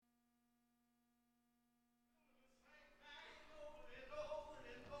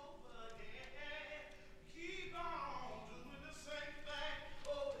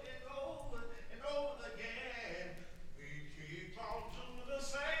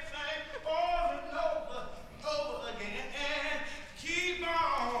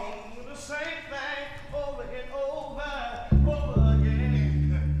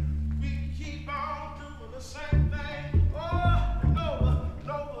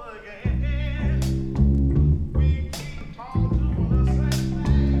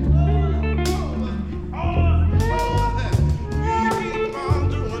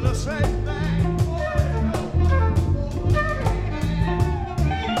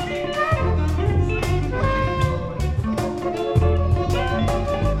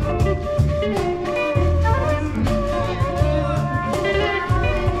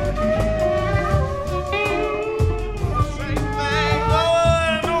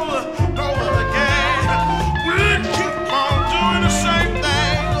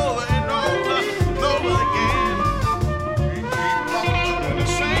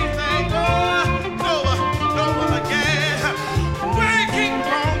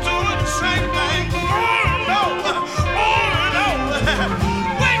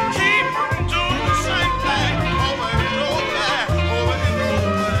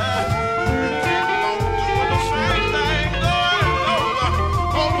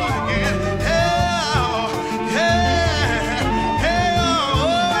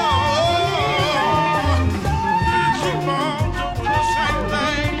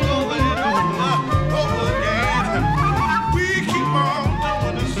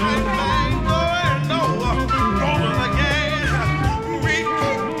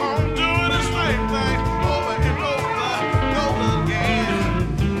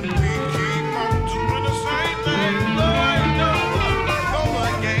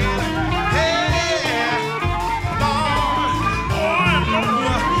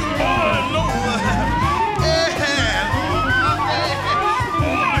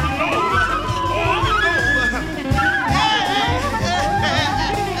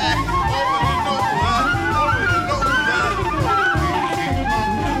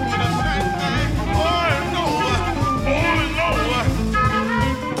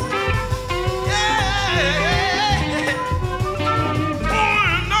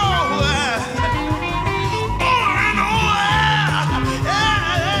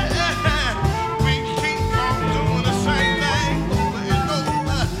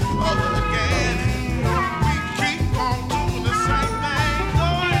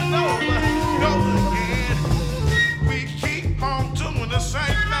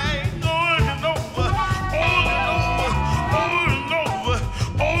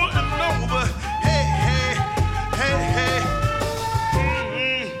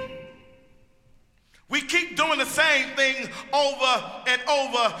doing the same thing over and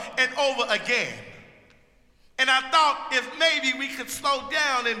over and over again. And I thought if maybe we could slow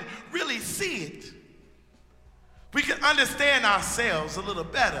down and really see it, we could understand ourselves a little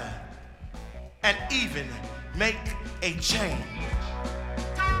better and even make a change.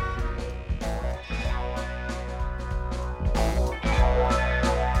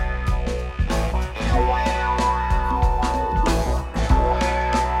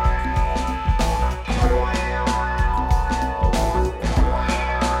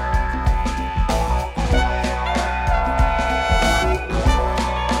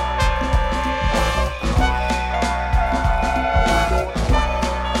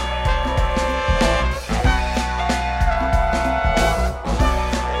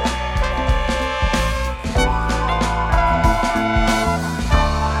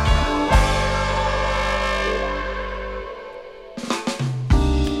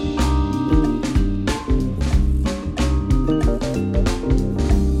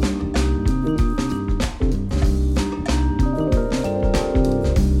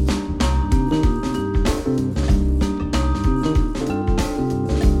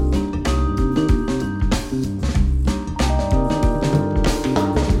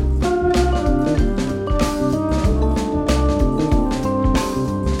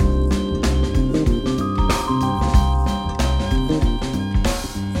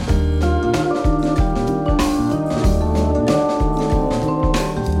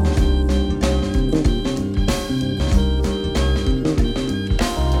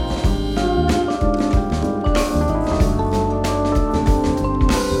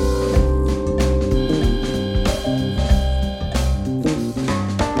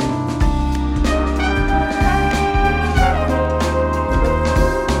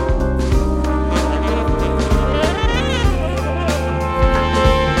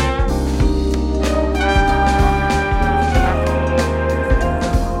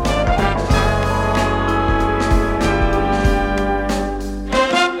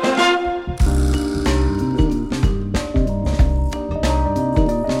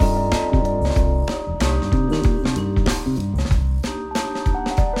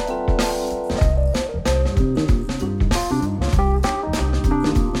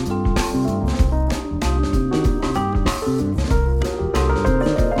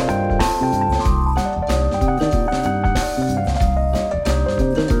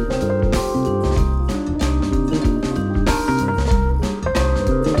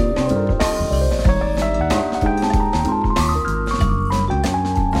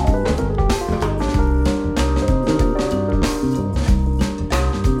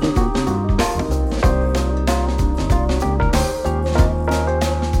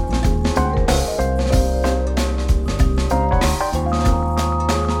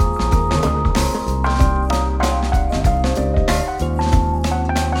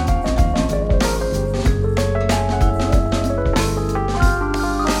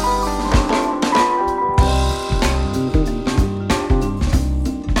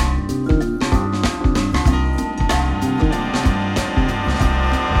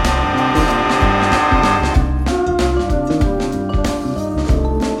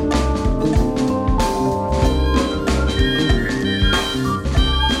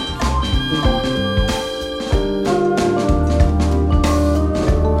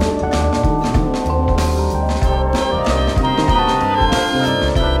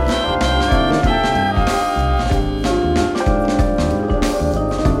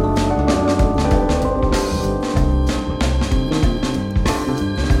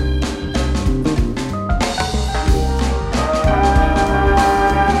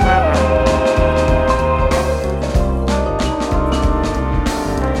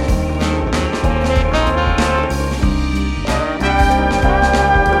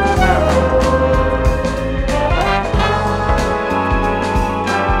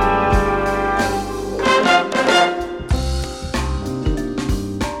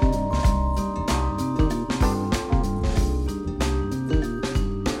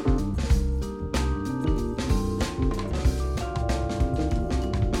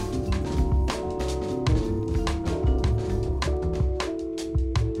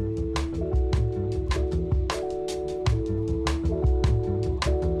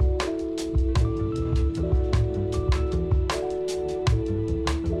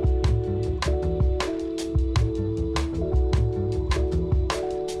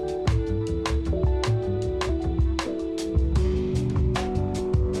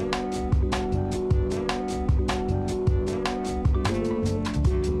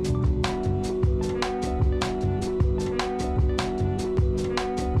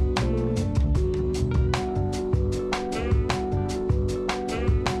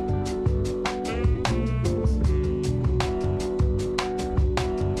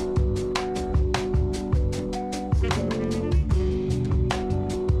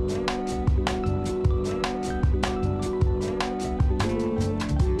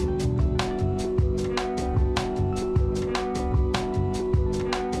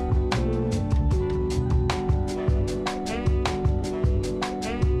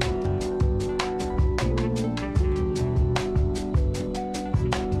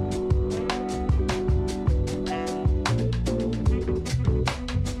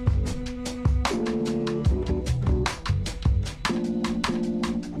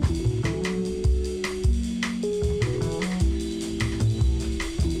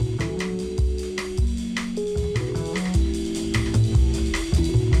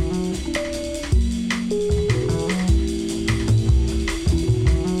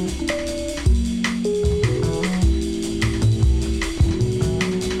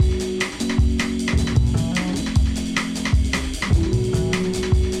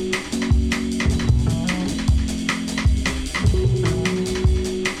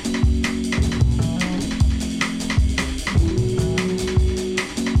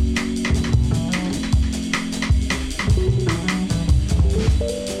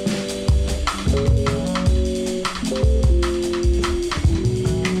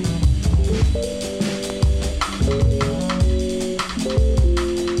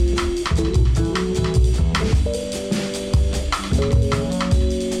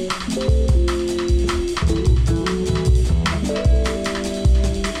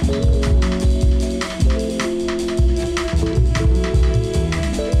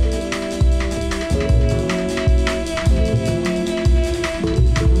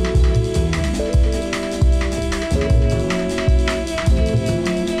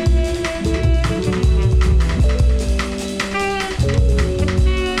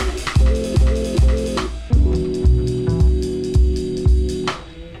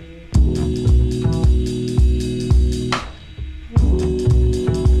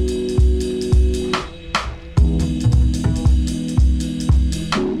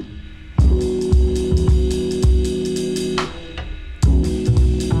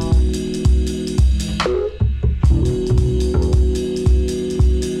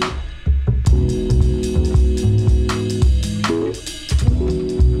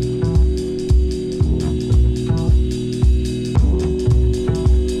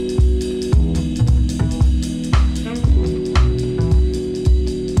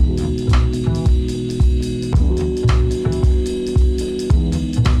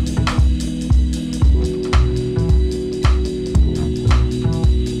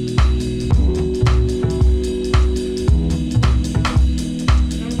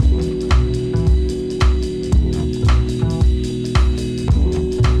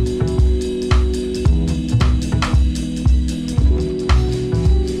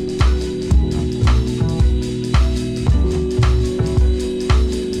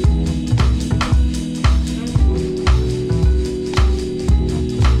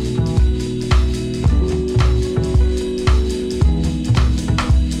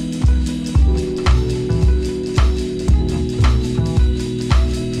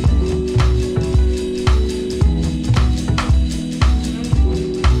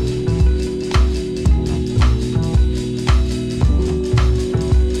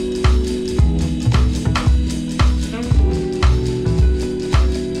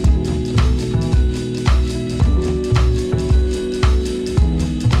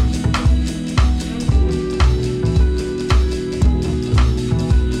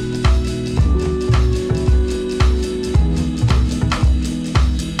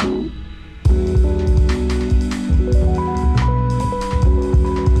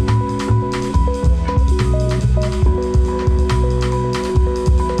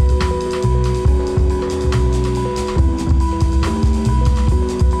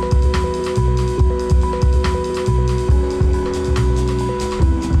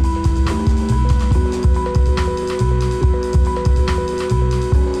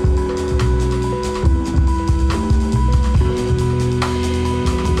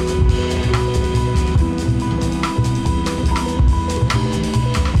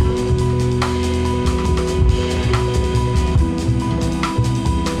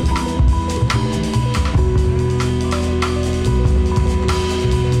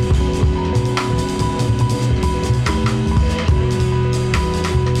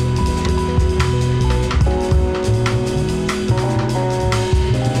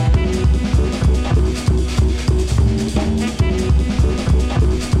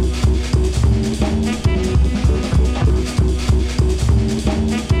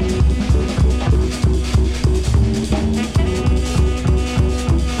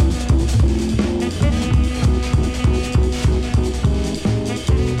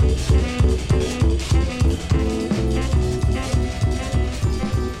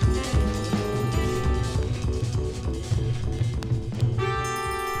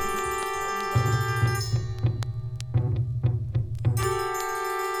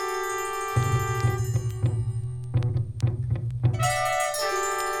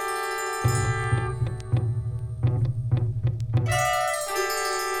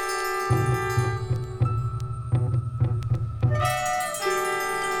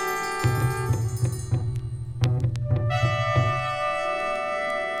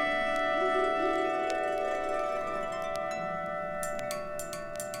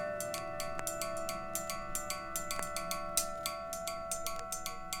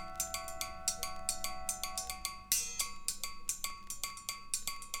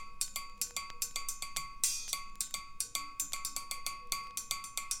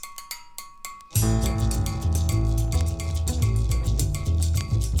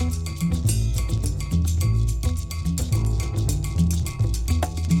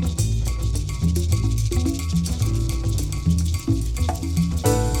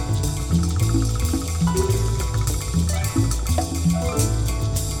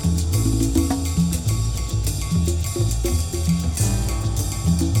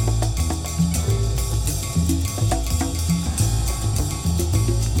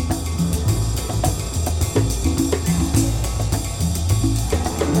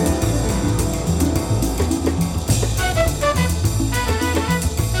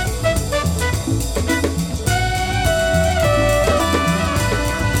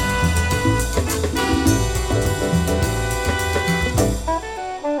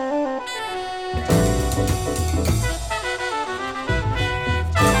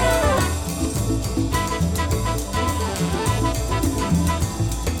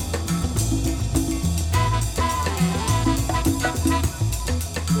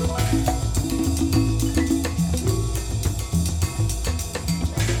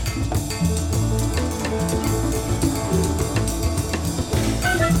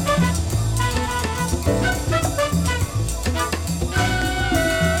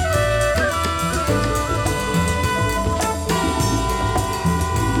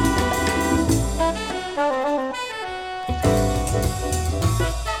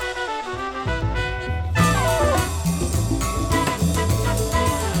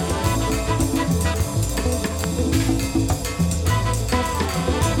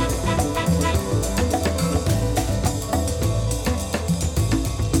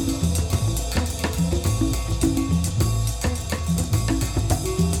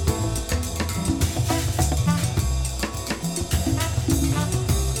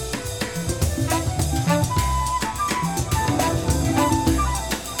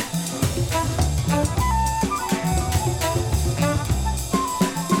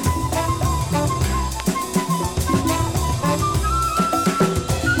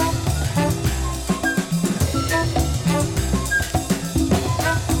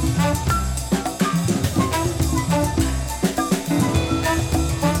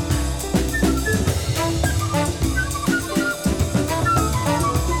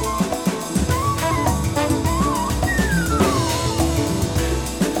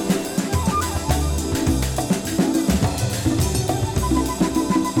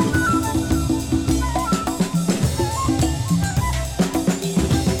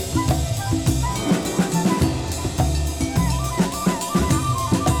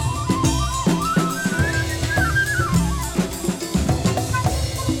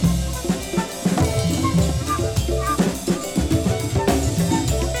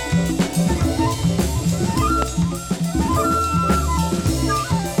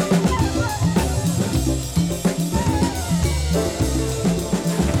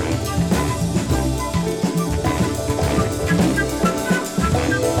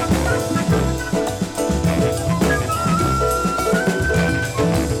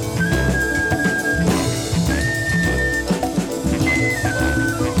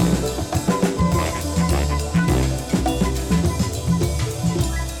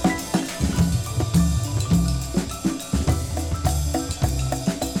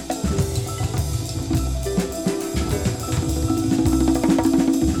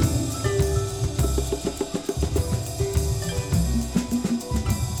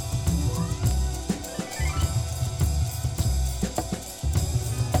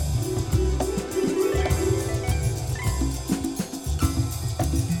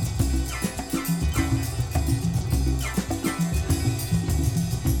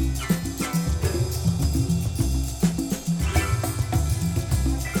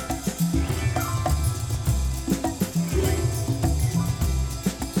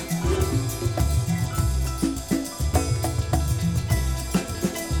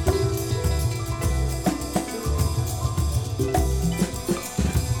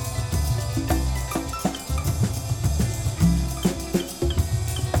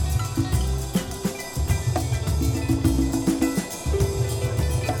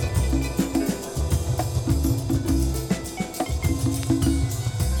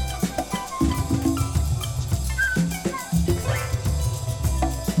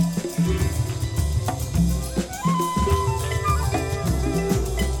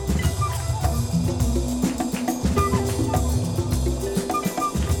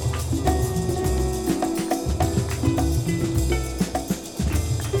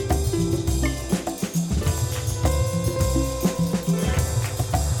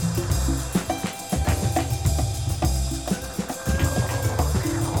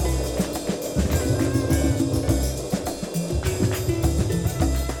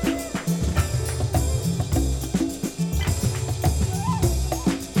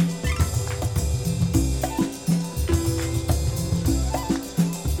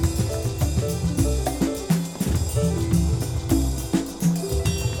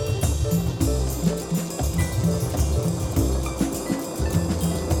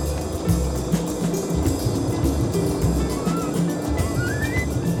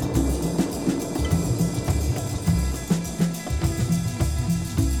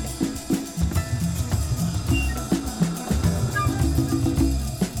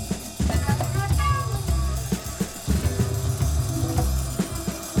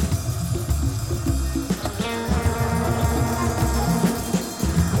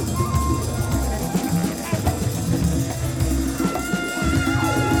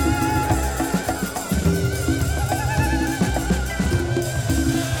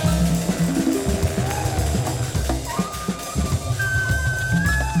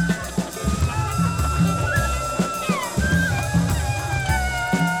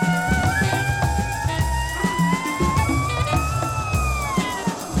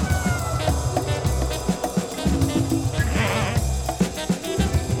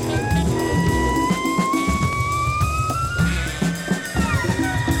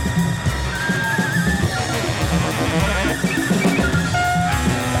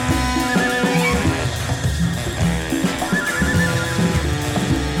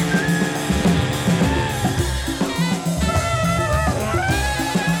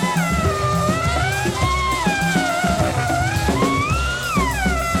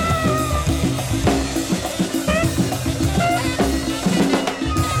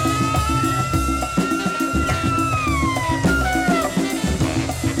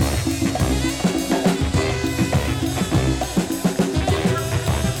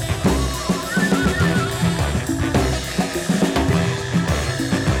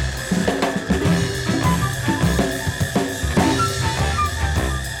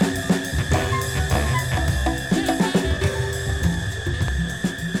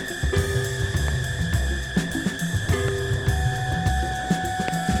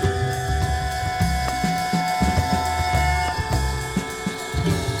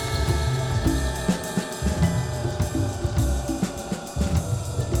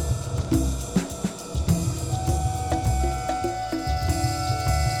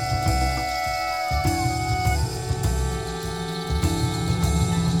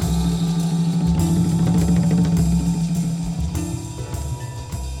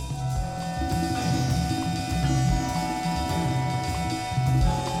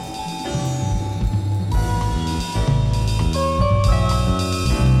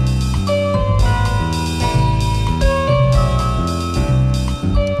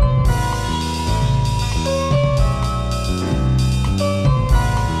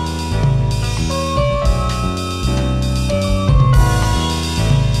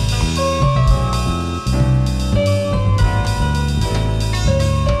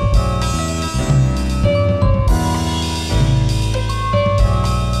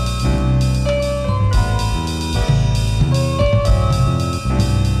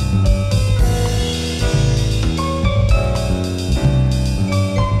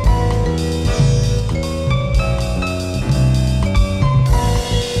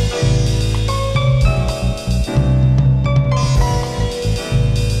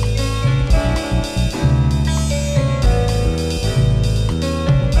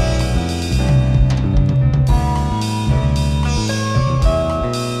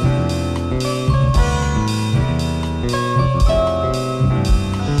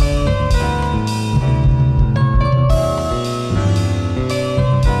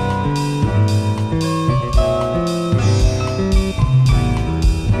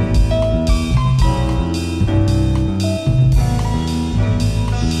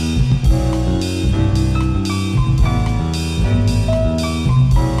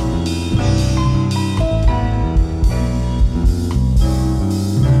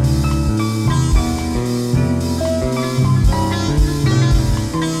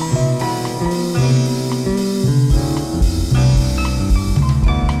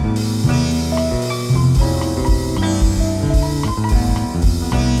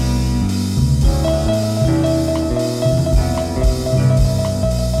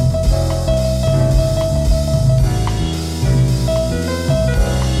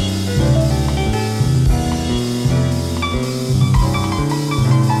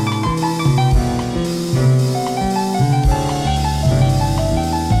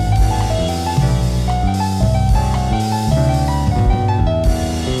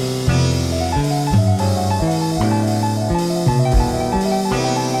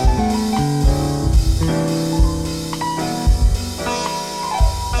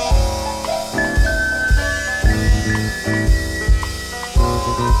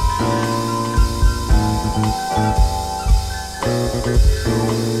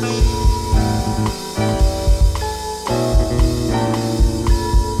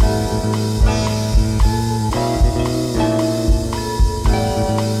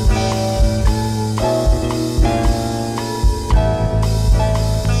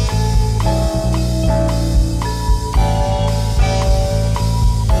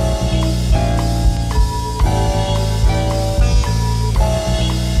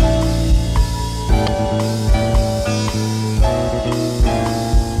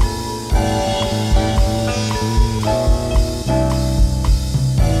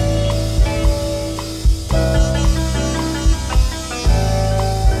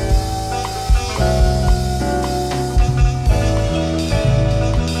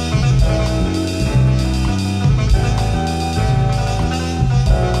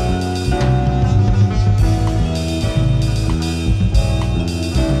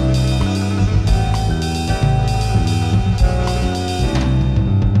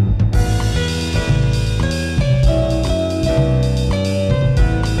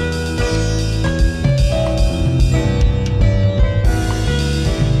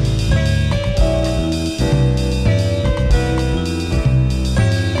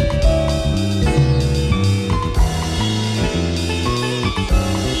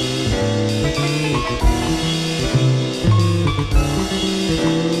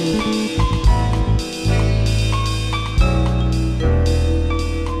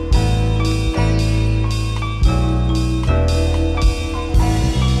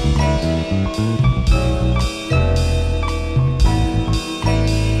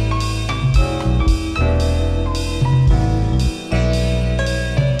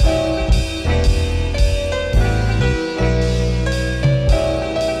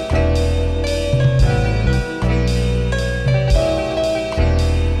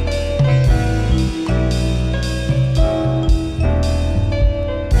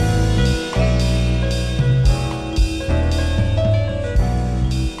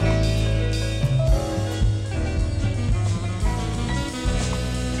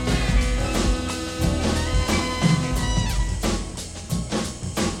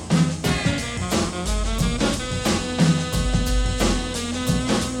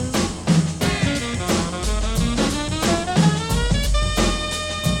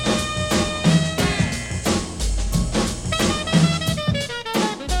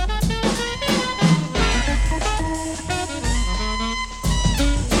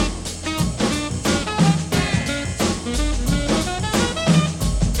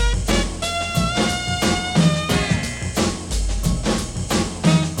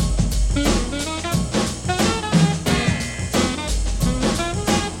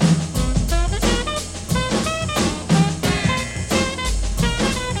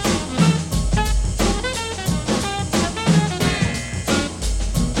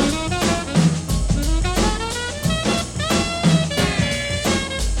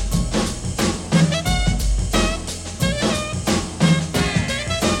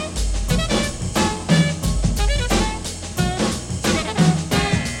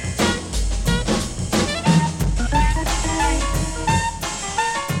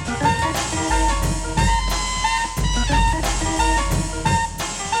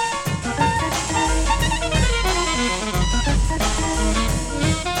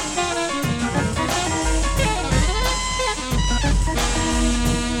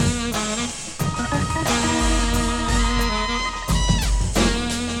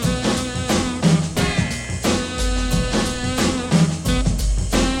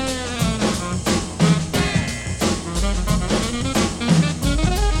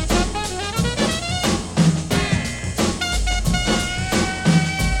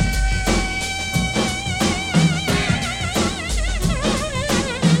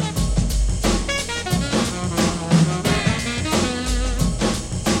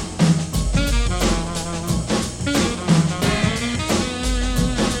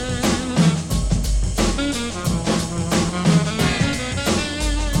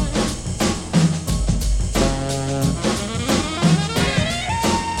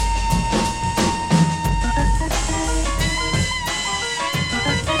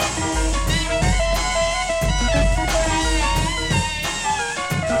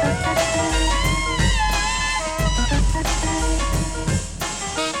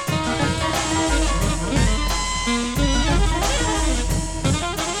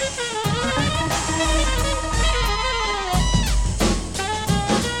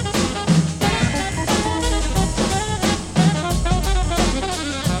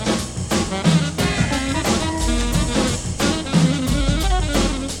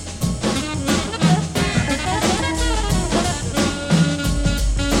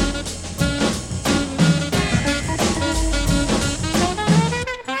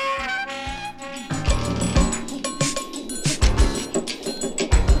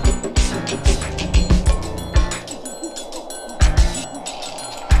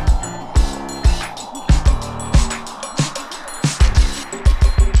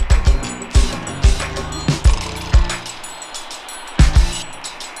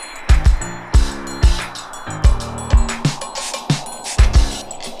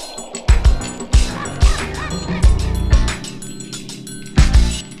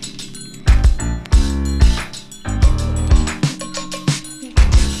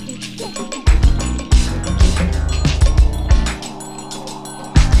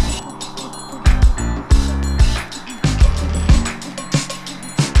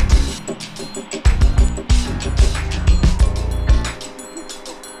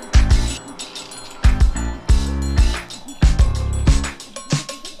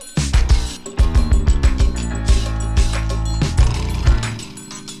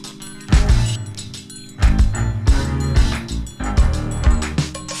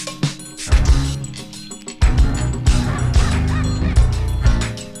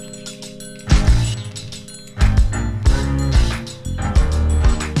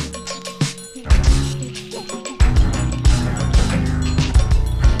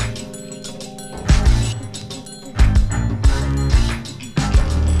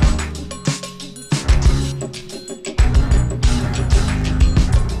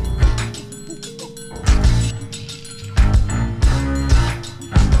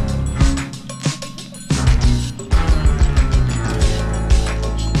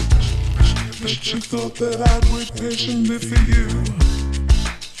 Bet you thought that I'd wait patiently for you.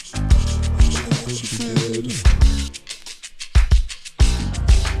 Bet you did.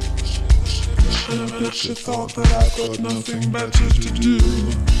 And I bet you thought that I've got nothing better to do.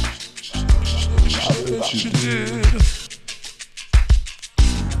 I bet you did.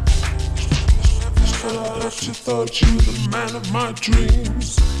 And I bet you thought you were the man of my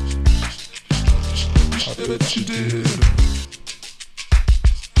dreams. I bet you did.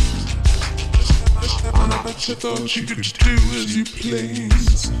 And I bet you thought you could do as you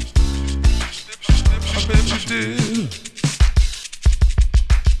please. I bet you did.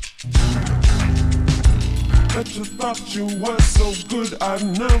 Bet you thought you were so good I'd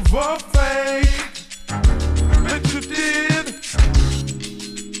never fake. Bet you did.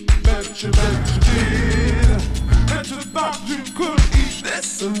 Bet you did. Bet you thought you could eat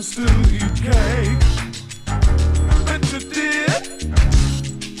this and still eat cake. Bet you did.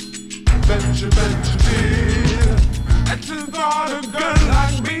 Bet you did. Bet you thought a girl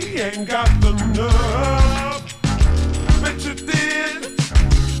like me ain't got the nerve. Bet you did.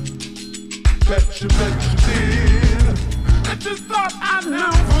 Bet you did. Bet you thought I'd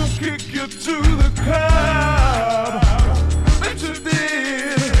never kick you to the curb. Bet you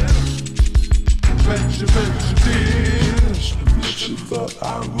did. Bet you did. Bet you thought I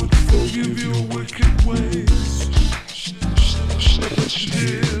would forgive your wicked ways. Bet you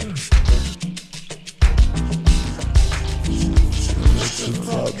did. Bet you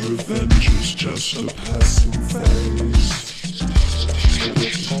thought revenge was just a passing phase.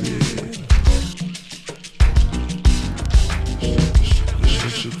 Bet you did.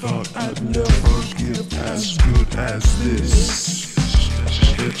 Bet you thought I'd never give as good as this.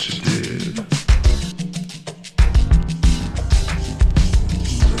 Bet you did.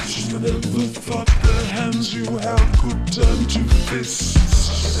 You never thought the hands you held could turn to fists.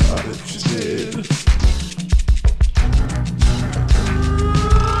 I bet you did.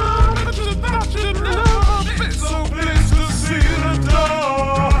 Bet you thought you'd never be so pleased to see the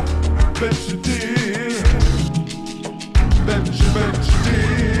door. Bet you did. Bet you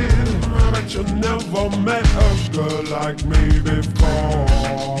did. I bet you never met a girl like me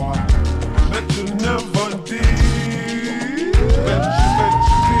before. Bet you never did. Bet you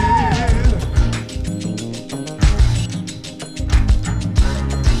did.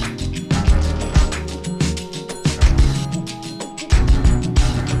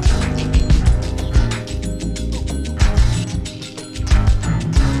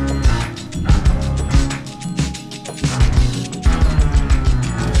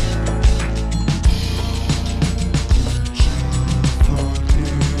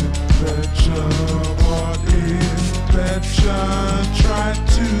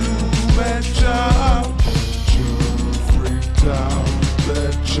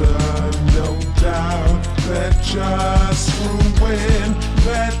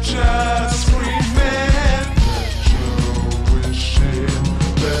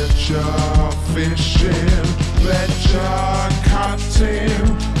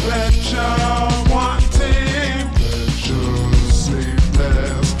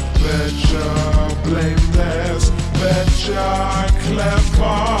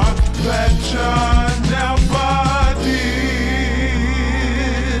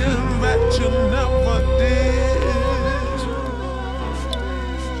 Never did.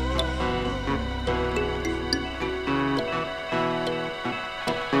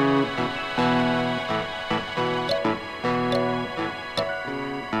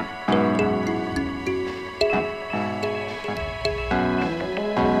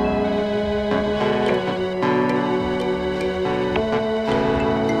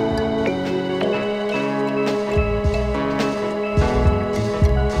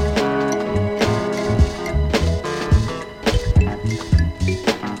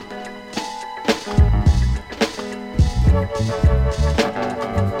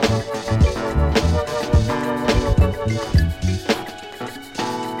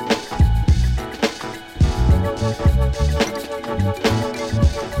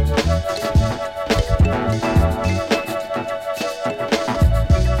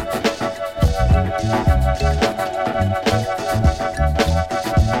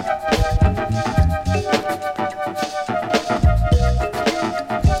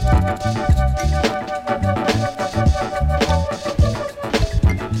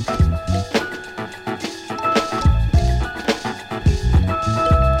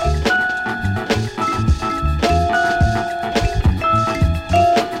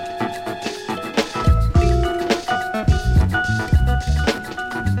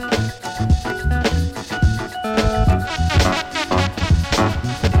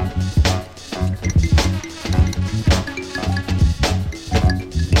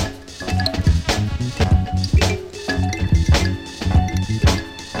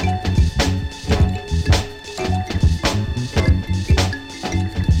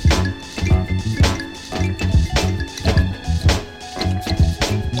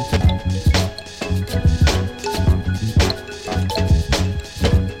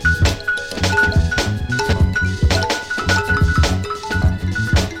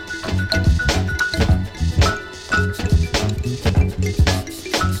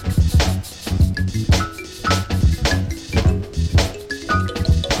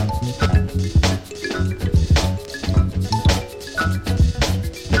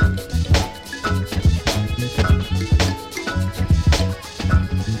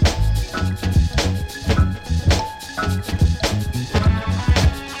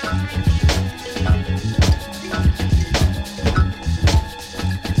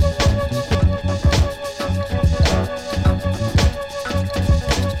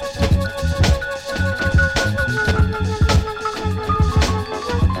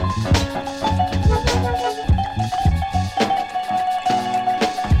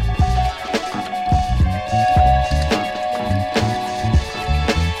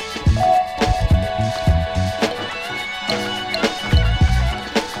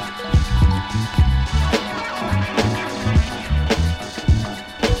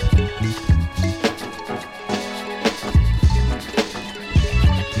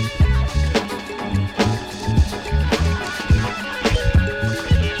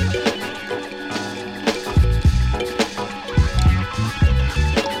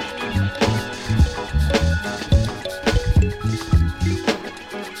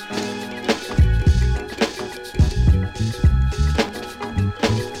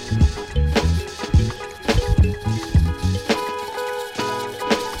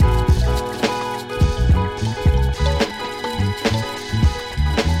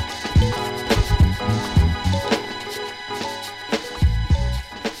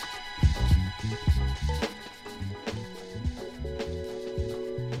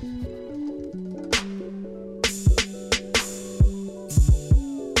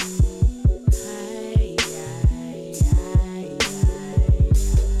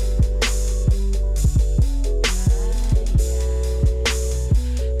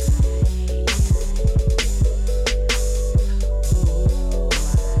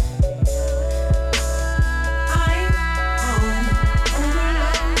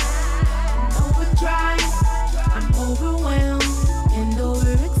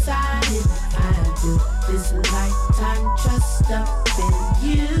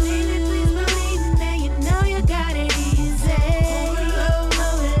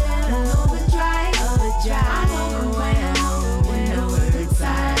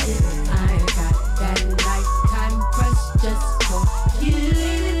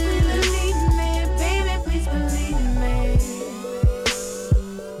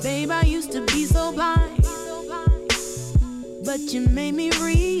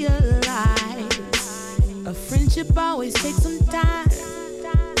 realize a friendship always takes some time,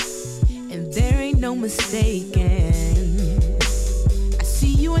 and there ain't no mistaking. I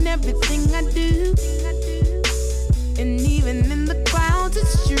see you in everything I do, and even in the clouds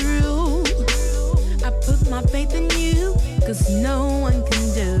it's true. I put my faith in you, 'cause no one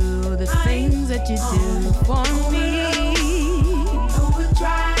can do the things that you do for me.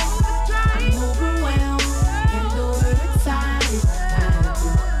 Overdrive, I'm overwhelmed and overexcited. I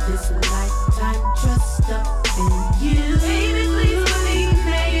do this lifetime trust up in you. Baby, please believe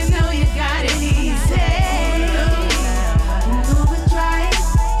me, you know you got it easy. Overdrive,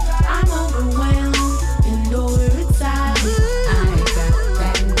 I'm overwhelmed and overexcited. I got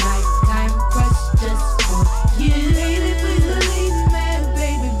that lifetime crush just for you. Baby, please believe me,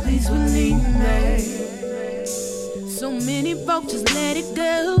 baby, please believe me. So many folks just let it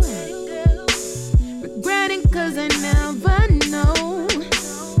go, regretting 'cause I never know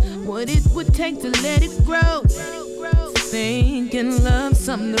what it would take to let it grow. Thinking love's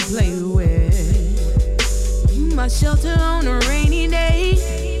something to play with. You my shelter on a rainy day.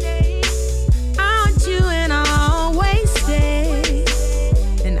 I want you and I'll always stay.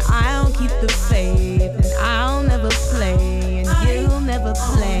 And I'll keep the faith, and I'll never play, and you'll never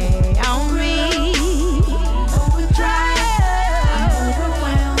play on me. Overdrive, I'm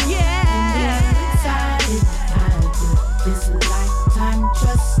overwhelmed, yeah, and excited. I do this lifetime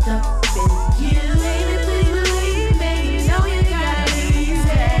trust up in you. Baby, please believe me, you know you got it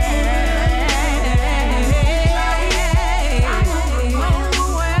easy. I'm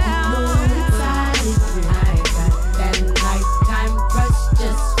overwhelmed.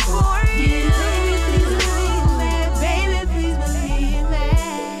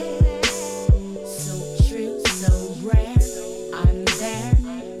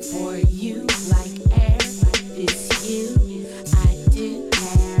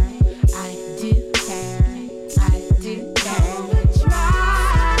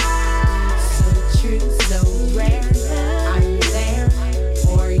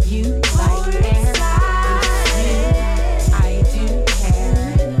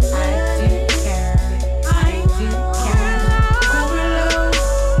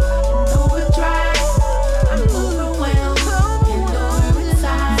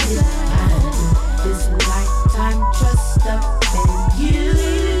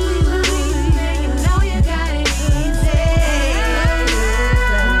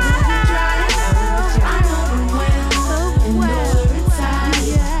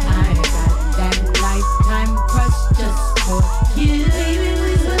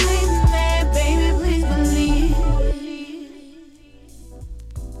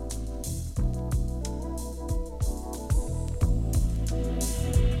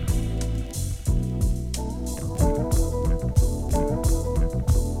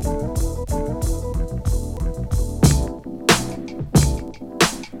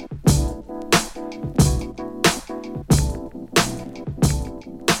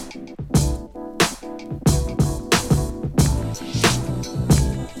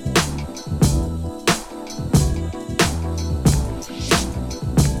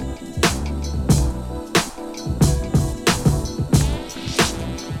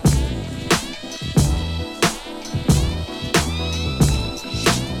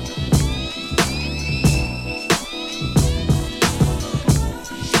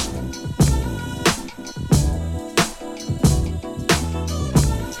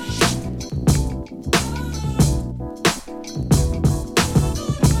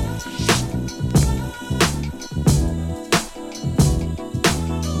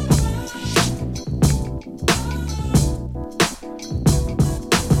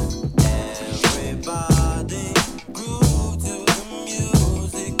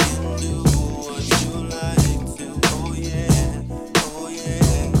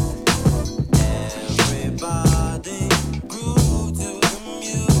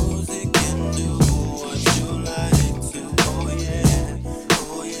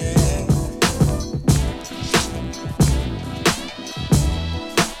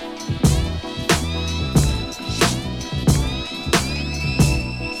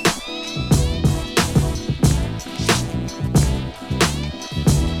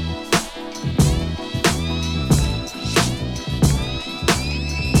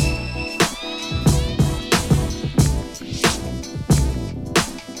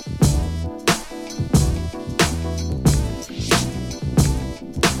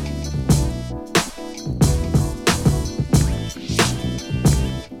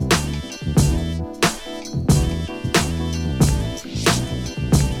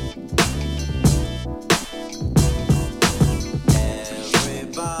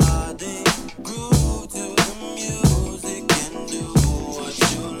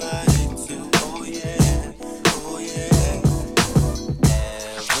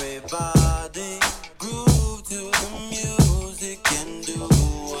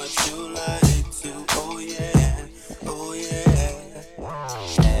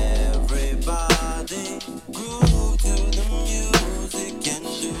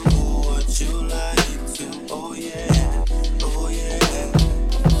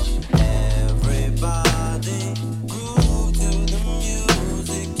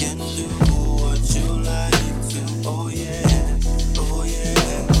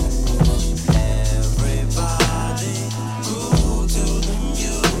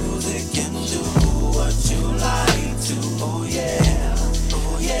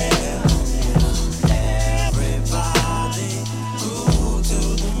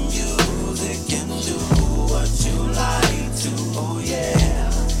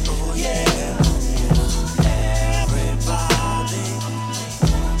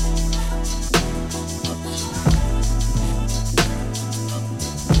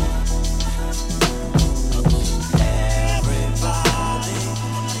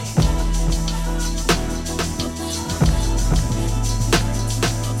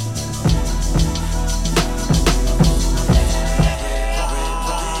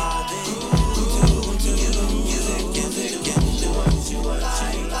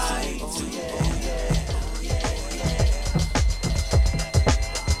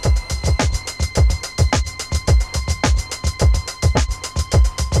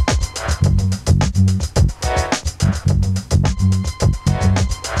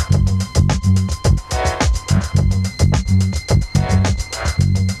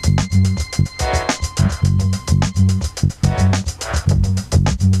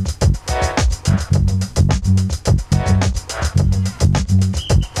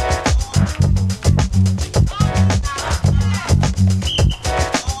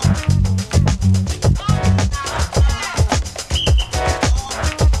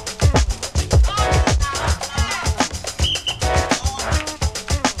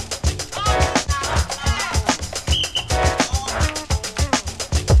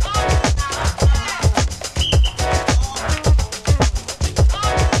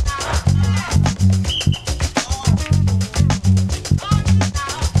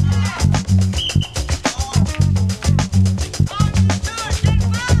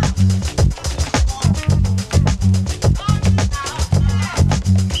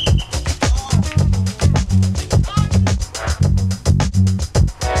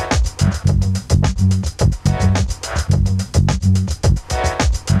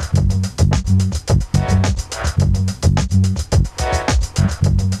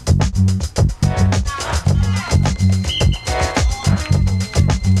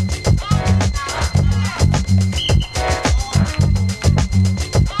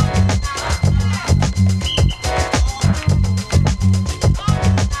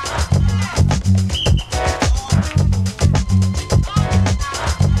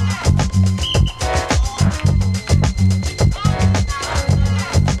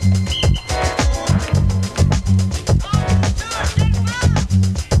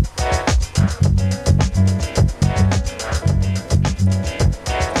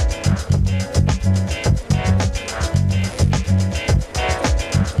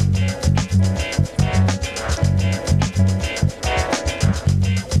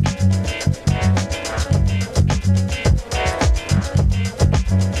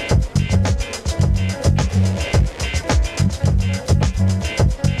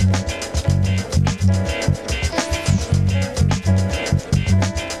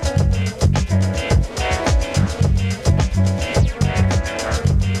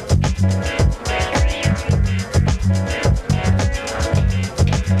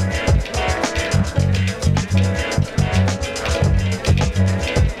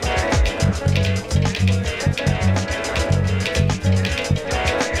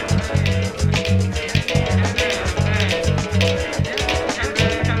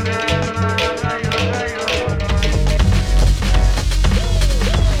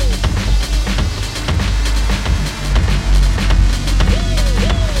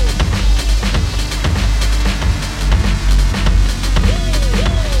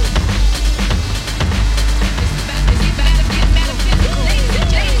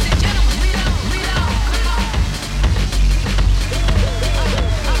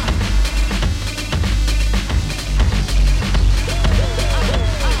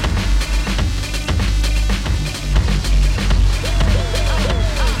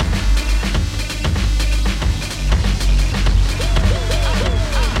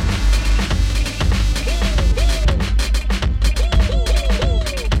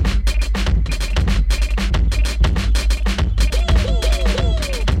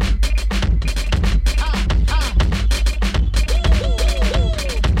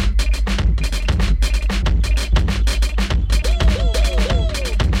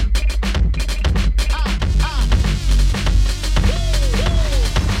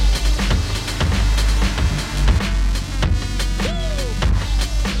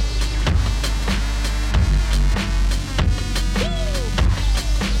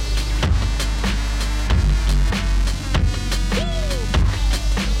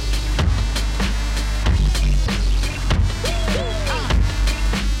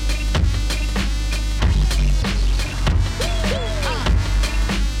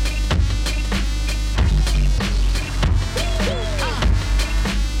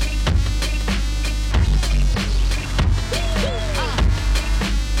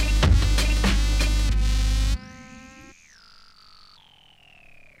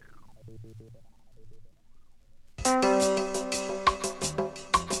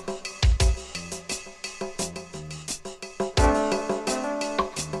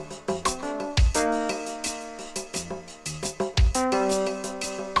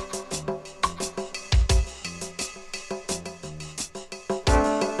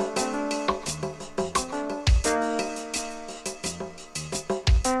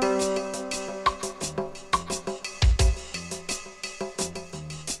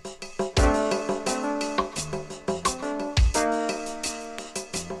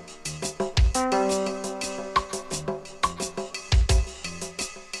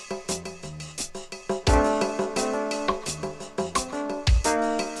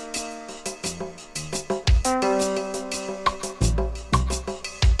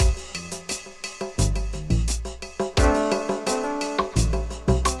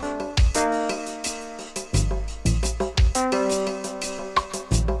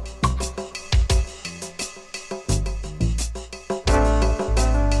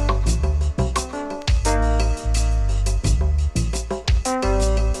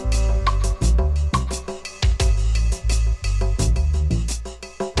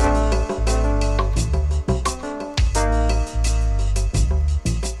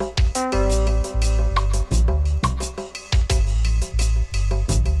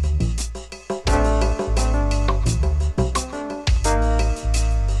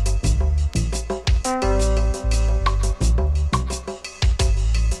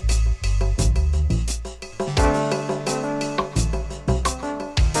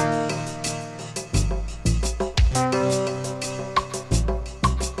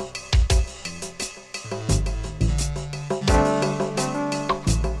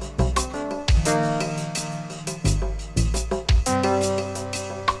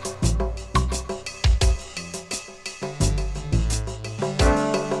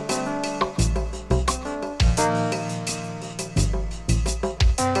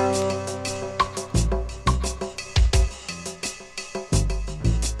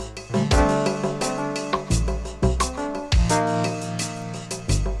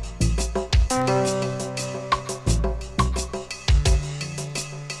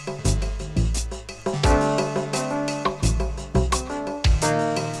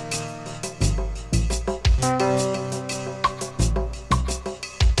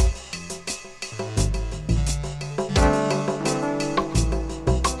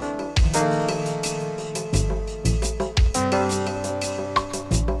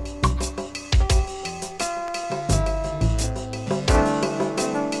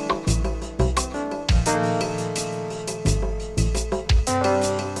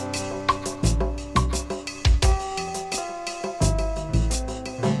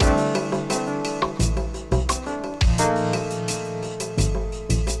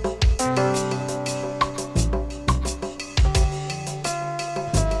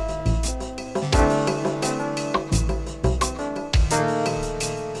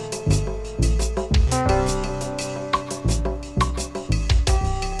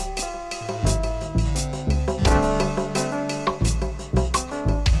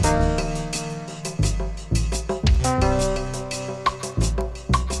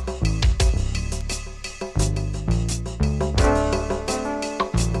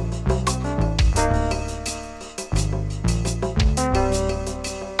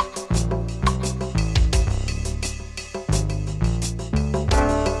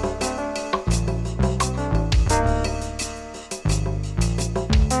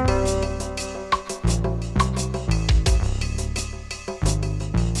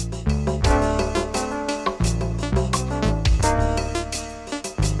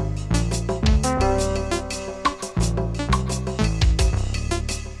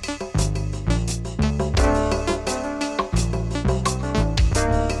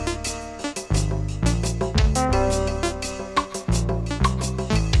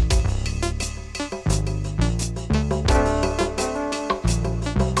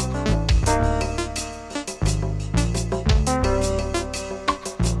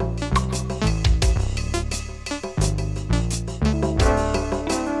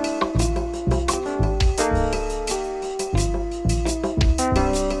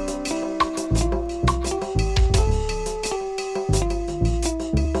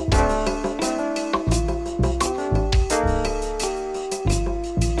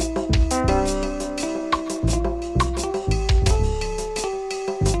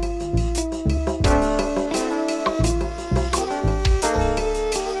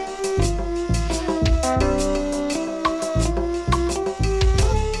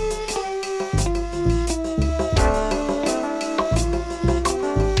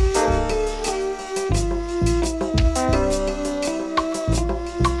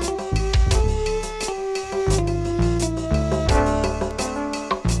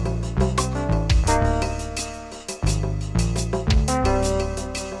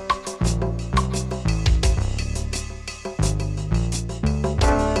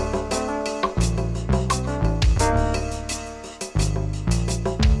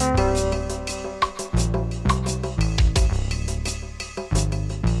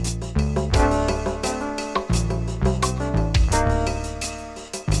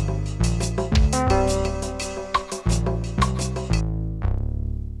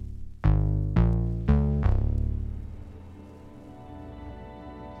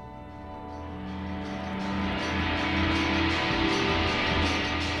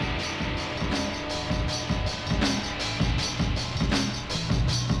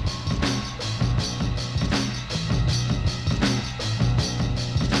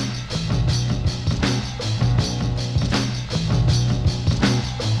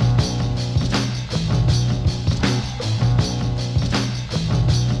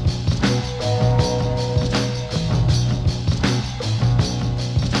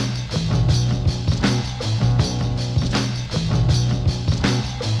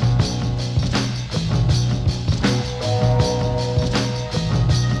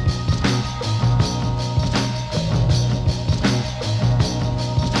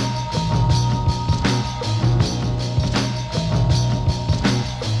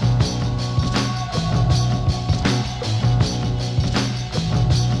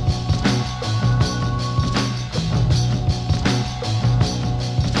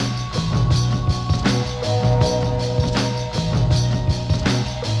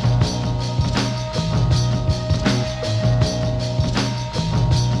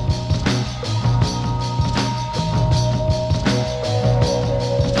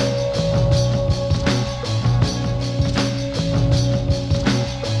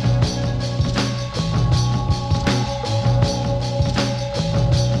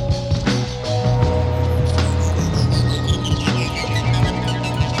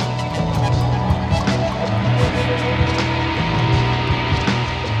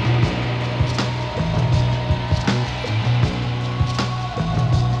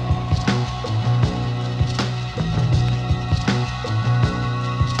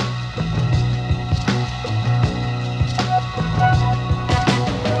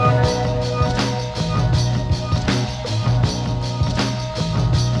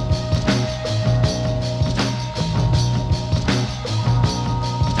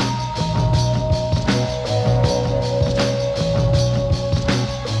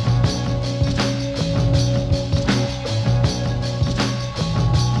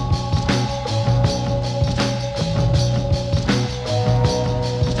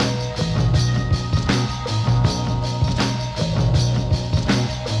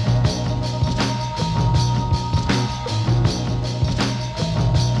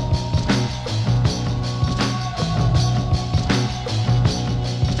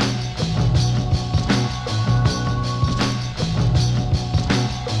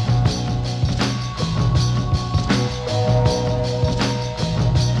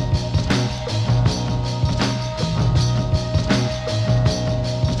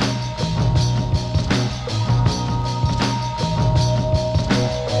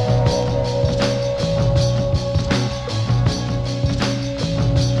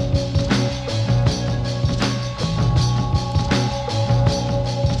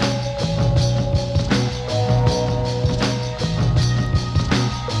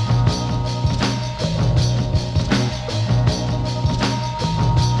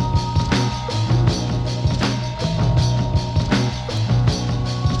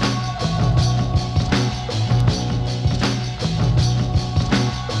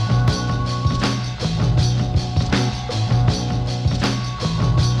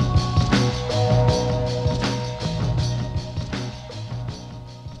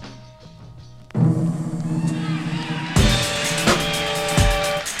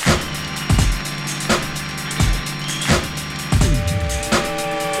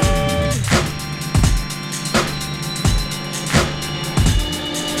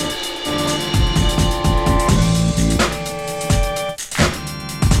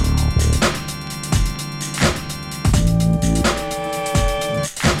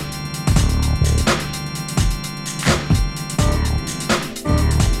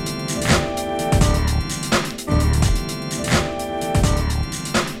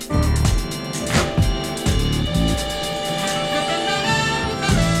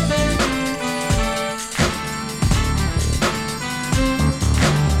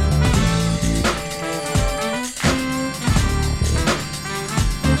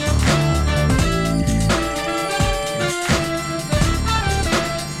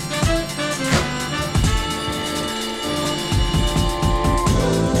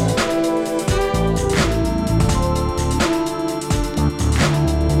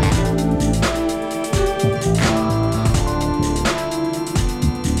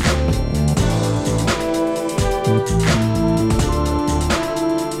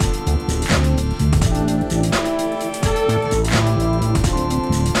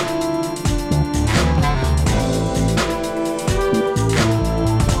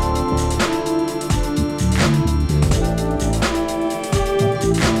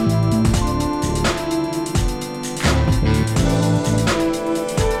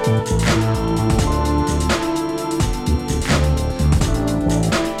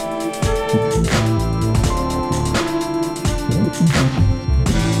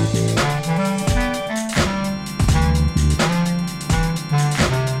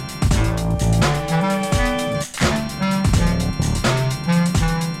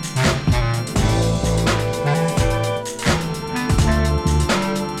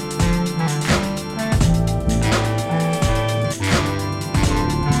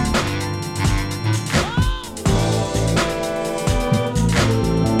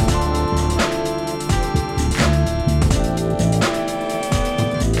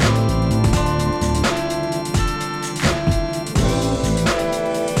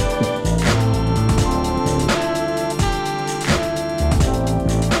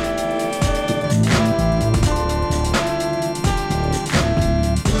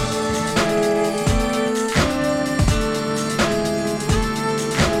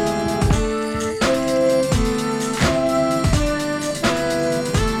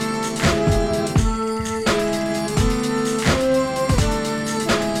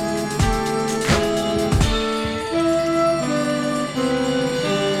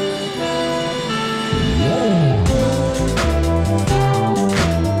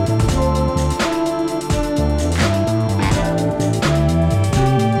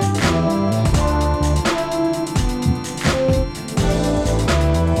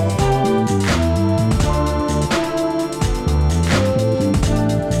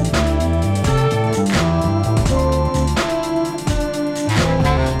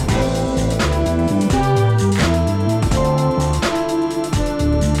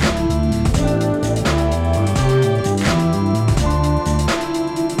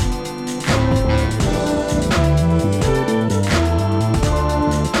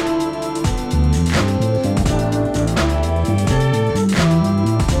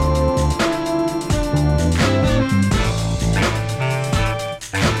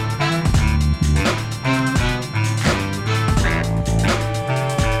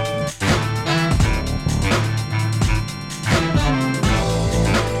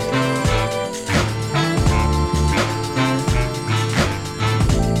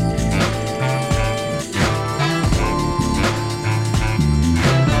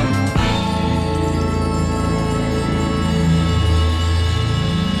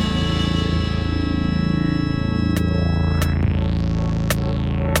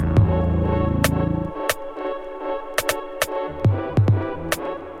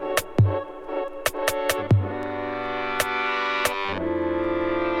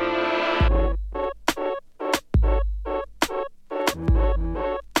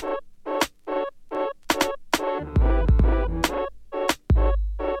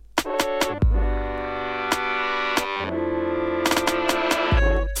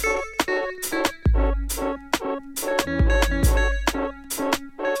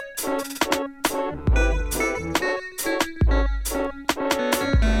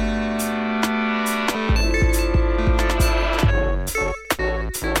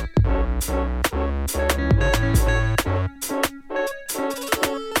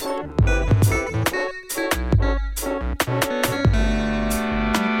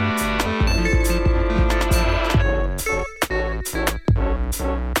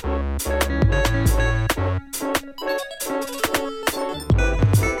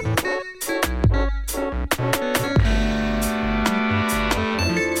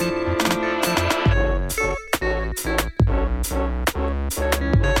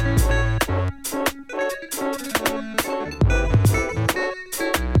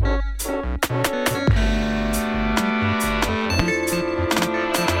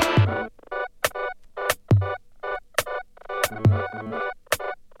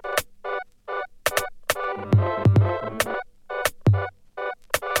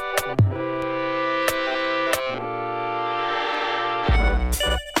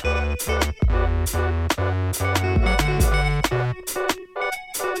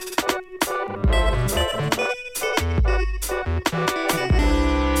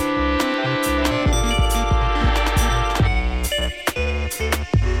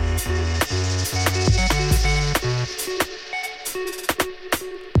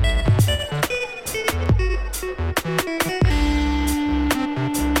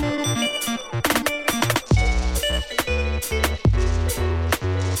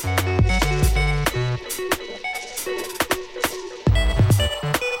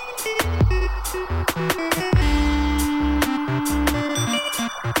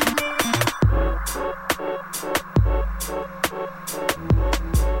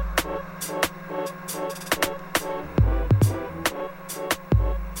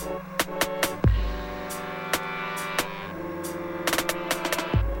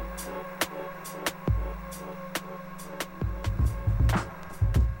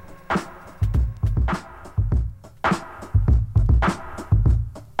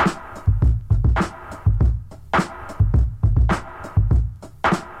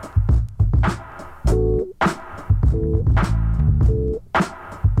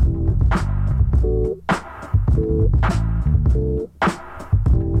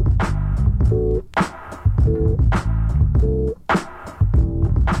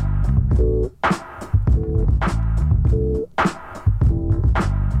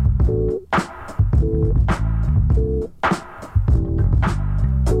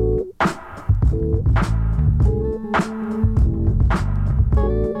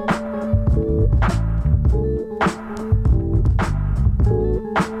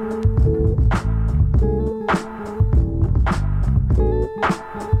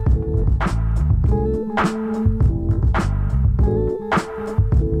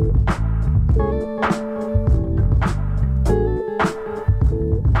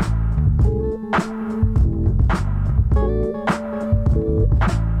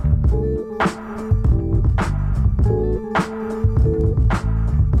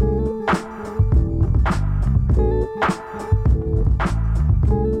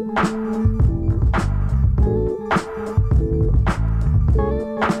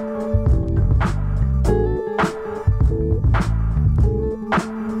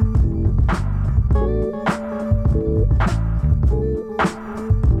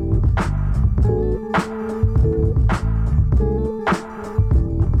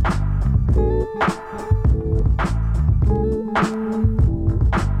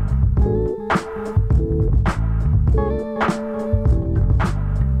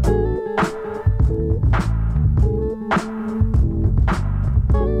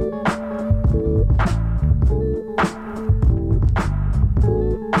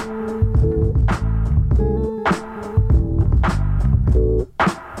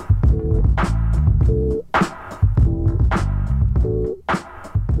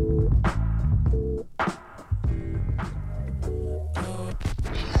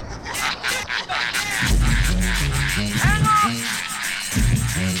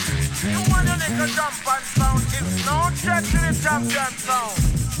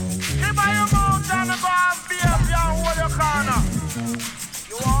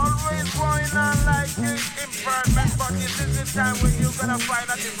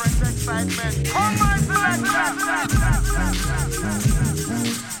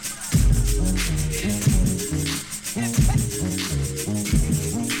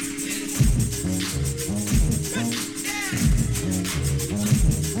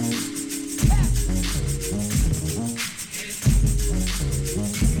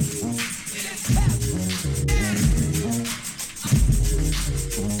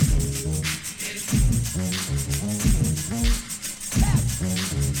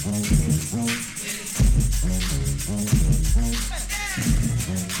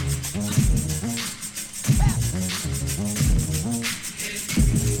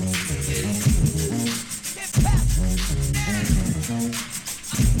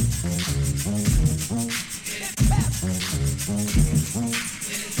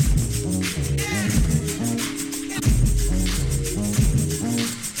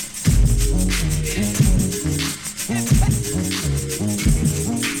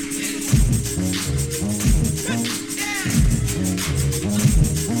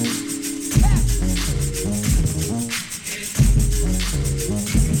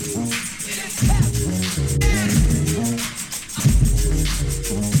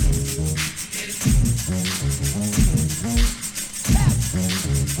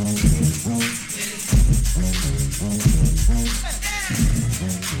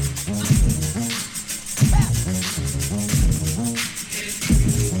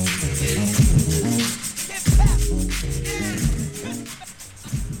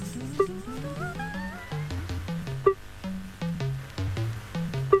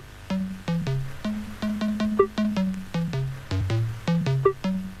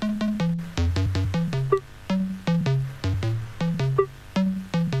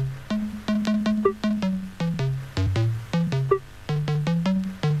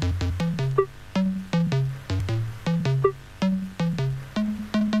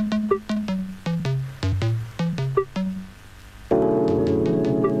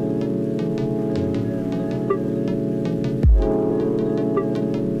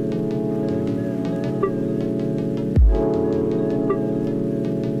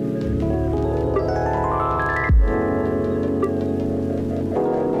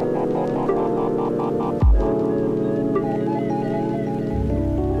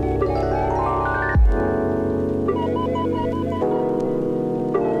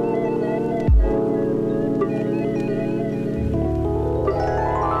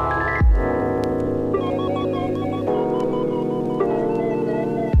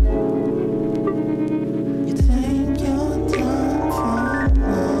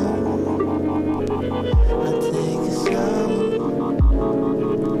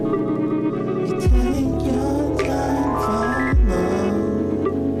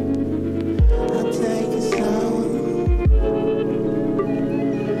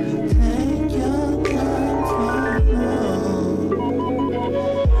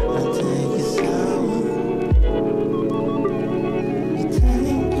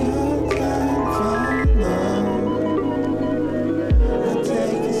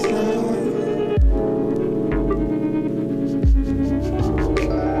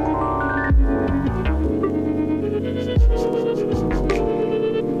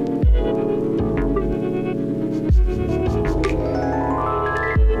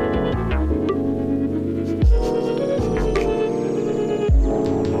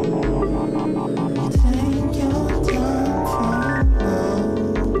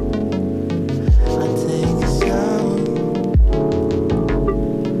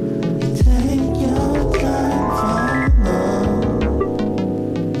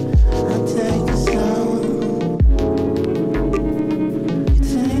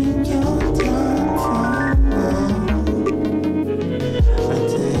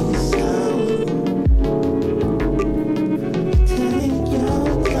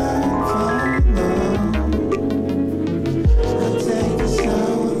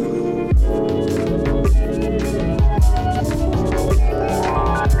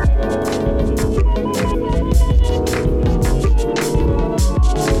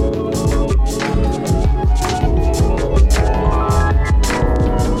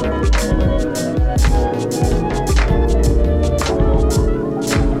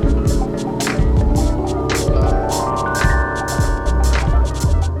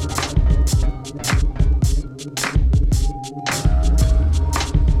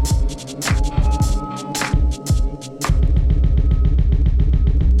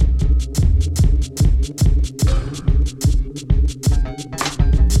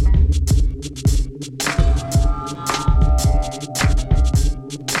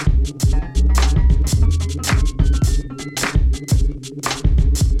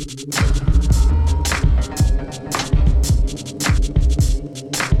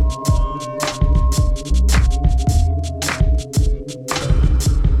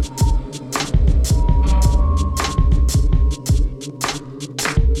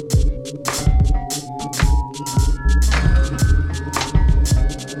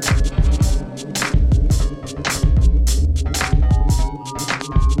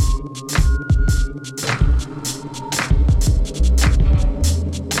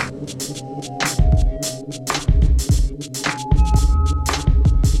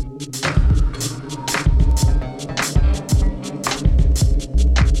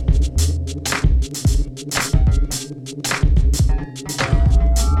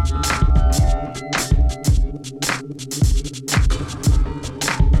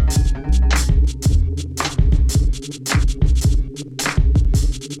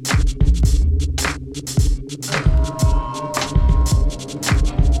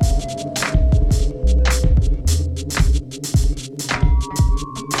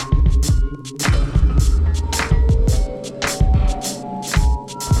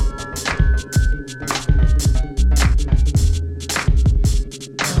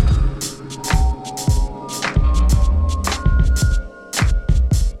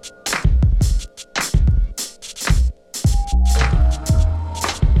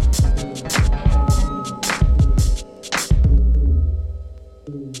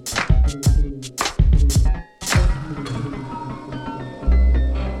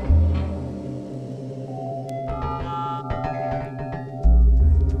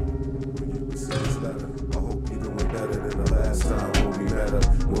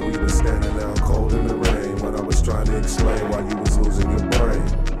 explain why you was losing your brain.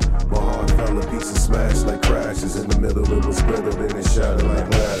 My heart fell a piece of smash like crashes. In the middle it was brittle, then it shattered like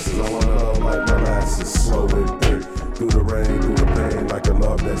glasses. I wanna love like molasses, slow and thick. Through the rain, through the pain, like a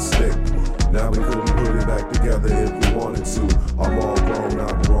love that stick. Now we couldn't put it back together if we wanted to. I'm all grown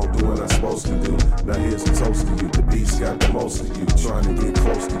out, wrong, doing what I'm supposed to do. Now here's a toast to you, the beast got the most of you. Trying to get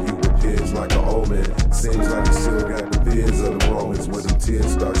close to you appears like an omen. Seems like you still got the fears of the Romans. When them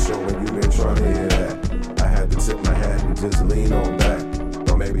tears start showing, you been trying to hear that. I had to tip my hat and just lean on back.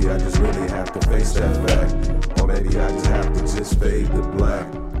 Or maybe I just really have to face that fact. Or maybe I just have to just fade to black.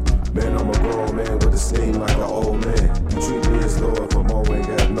 Man, I'm a grown man with a steam like an old man. You treat me as though if I'm ain't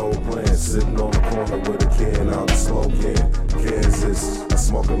got no plans. Sitting on the corner with a can out the smoking. Kansas, I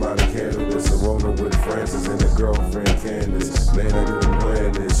smoke a lot of cannabis. And rolling with Francis and a girlfriend Candace. Man, I didn't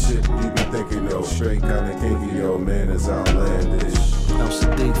plan this shit. You be thinking though, straight kinda kinky, yo, man, it's outlandish. That's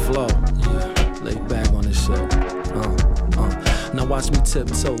the deep flow. Yeah, lay back on this shit. Now watch me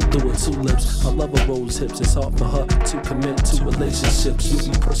tiptoe through her two lips. I love her rose hips. It's hard for her to commit to relationships. You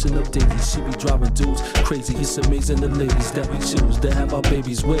be pushing up daisies, she be driving dudes crazy. It's amazing the ladies that we choose to have our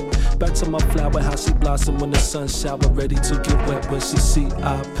babies with. Back to my flower, how she blossom when the sun shower, ready to get wet when she see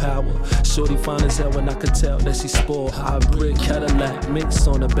our power. Shorty fine as hell and I could tell that she spoiled. Hybrid Cadillac mix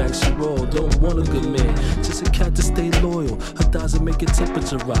on her back, she roll. Don't want a good man, just a cat to stay loyal. Her thighs will make your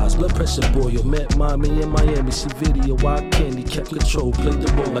temperature rise, blood pressure boil. Met mommy in Miami, she video wild candy. Control, played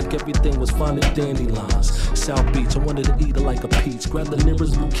the role like everything was fine and dandelions. South Beach, I wanted to eat her like a peach. Grab the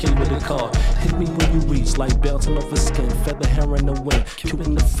nearest bouquet with a car. Hit me when you reach, like bouncing off her skin. Feather hair in the wind, cute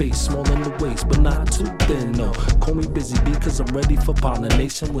in the face, small in the waist, but not too thin, no. Call me busy because I'm ready for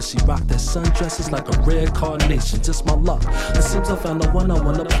pollination. When she rocked that sundress, it's like a rare carnation. Just my luck. It seems I found the one I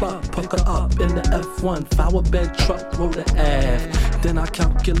wanna pluck. Pucker up in the F1, flower bed truck, roll the Ave. Then I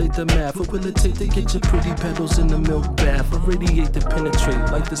calculate the math. What will it take to get your pretty petals in the milk bath? I radiate to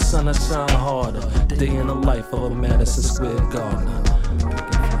penetrate like the sun, I shine harder. Day in the life of a Madison Square Garden.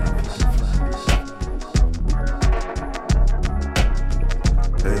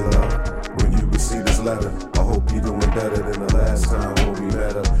 Hey love, when you receive this letter, I hope you're doing better than the last time when we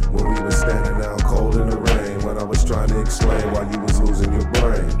met her. When we were standing out cold in the rain, when I was trying to explain why you was losing your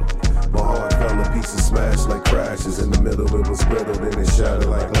brain. My heart fell a piece of smash like crashes. In the middle it was brittle, then it shattered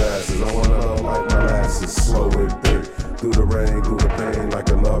like glasses. I wanna love like molasses, slow and thick. Through the rain, through the pain, like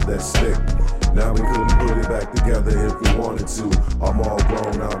a love that stick. Now we couldn't put it back together if we wanted to. I'm all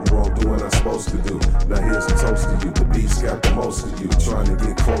grown out and wrong, doing what I'm supposed to do. Now here's a toast to you, the beast got the most of you. Trying to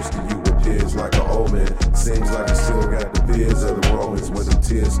get close to you appears like an omen. Seems like you still got the fears of the Romans. When them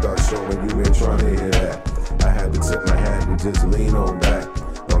tears start showing, you been trying to hear that. I had to tip my hat and just lean on back.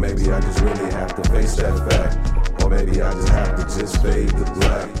 Or maybe I just really have to face that fact. Or maybe I just have to just fade to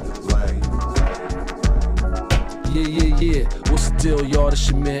black. Yeah. What's the deal, y'all? This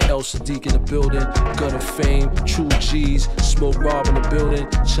your man El Sadiq in the building. Gun of fame, true G's, Smoke Rob in the building.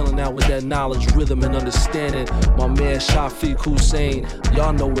 Chilling out with that knowledge, rhythm, and understanding. My man Shafiq Hussein,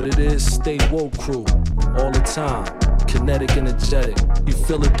 y'all know what it is. Stay woke crew, all the time. Kinetic, energetic. You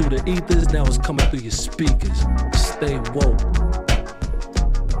feel it through the ethers, now it's coming through your speakers. Stay woke.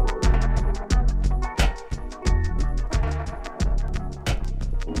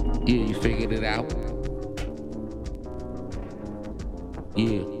 Yeah, you figured it out.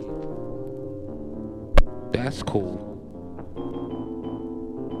 Yeah. That's cool.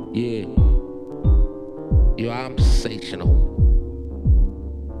 Yeah. Yo, I'm sensational.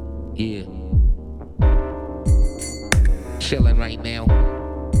 Yeah. Chillin' right now.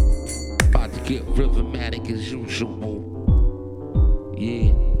 About to get rhythmatic as usual.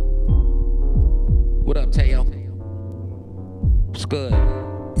 Yeah. What up, Teo? What's good?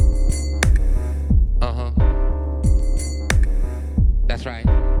 That's right.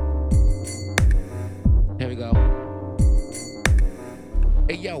 Here we go.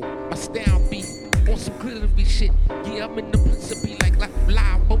 Hey yo, my style be on some glittery shit. Yeah, I'm in the place to be like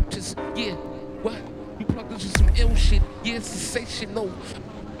live vultures. Yeah, what? You plugged into some ill shit. Yeah, it's sensational.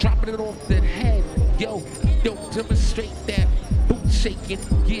 Dropping it off the head. Yo, demonstrate that. Boot shaking,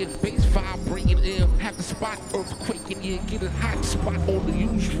 yeah, bass vibrating, yeah, have the spot earthquaking, yeah, get a hot spot on the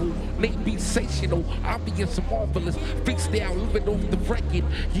usual, maybe sensational, obvious, marvelous, freestyle, living off the record,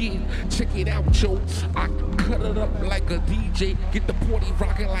 yeah, check it out, yo, I cut it up like a DJ, get the party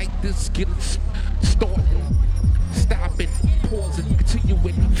rocking like this, get it starting, stopping, pausing,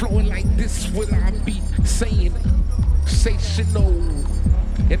 continuing, flowing like this, what I be saying, sensational,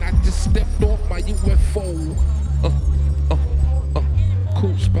 and I just stepped off my UFO,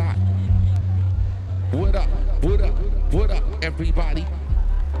 cool spot. What up, everybody?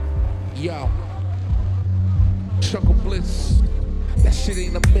 Yo. Chuckle bliss. That shit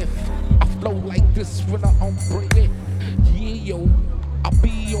ain't a myth. I flow like this when I bring it. Yeah, yo. I'll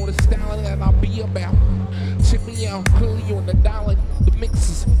be on the style that I'll be about. Check me out, clearly on the dollar. The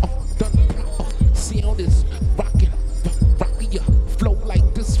mixes done proper. See on this rockin', ya. Flow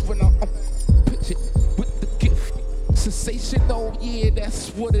like this when I pitch it with the gift. Sensational, yeah, that's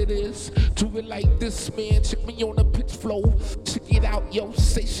what it is. Do it like this, man. Check me on the pitch flow. Check it out, yo,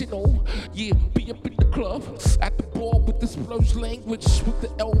 sensational. Yeah, be up in the club at the bar with this splurge language with the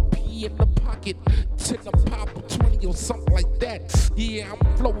LP in the pocket. 10 a pop or 20 or something like that. Yeah,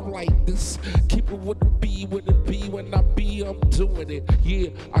 I'm flowing like this. Keep it with a B, with a B when I be, I'm doing it. Yeah,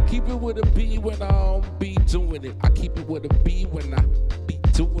 I keep it with a B when I be doing it. I keep it with a B when I be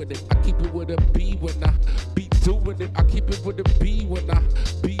doing it. I keep it with a B when I be doing it. I keep it with a B when I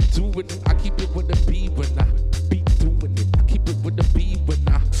be doing it. I keep it with a B when I be doing it. I keep it with a B when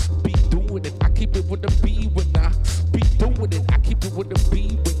I be doing it. I keep it with a B when I be doing it. I keep it with a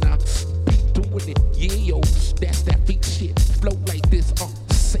B when I be doing it. Yeah, yo, that's that big shit. Flow like this,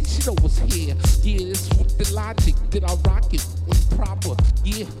 sensational was here. Yeah, this with the logic that I rock it when proper.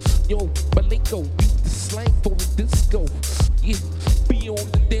 Yeah, yo, Malenko beat the slang for a disco. Yeah, be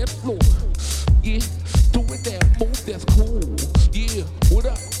on the dance floor. Yeah, doing that move that's cool. Yeah, what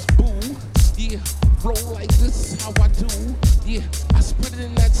up, boo? Yeah, flow like this is how I do. Yeah, I spit it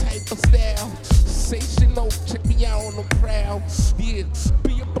in that type of style. Sensational, check me out on the prowl. Yeah,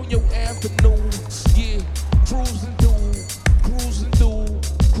 be up on your avenue. Yeah, cruising through, cruising through,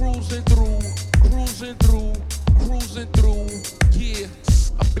 cruising through, cruising through, cruising through. Yeah,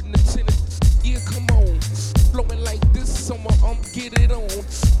 up in the tennis. Yeah, come on, flowing like this, someone get it on.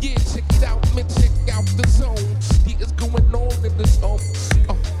 Yeah, check it out, man, check out the zone. Yeah, it's going on in this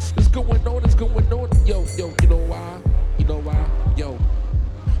it's going on, it's going on. Yo, you know why? You know why? Yo,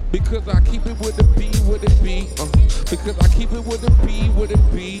 because I keep it with a B, with a B. Because I keep it with a B, with a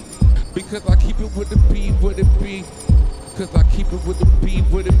B. Because I keep it with a B, with a B. Because I keep it with a B,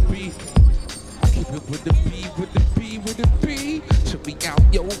 with a B. I keep it with the B, with the B, with the B. Check me out,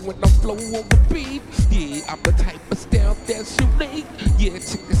 yo, when I flow on the beat. Yeah, I'm the type of style that's unique. Yeah,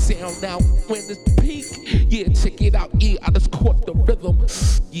 check the sound out when it's peak. Yeah, check it out, yeah, I just caught the rhythm.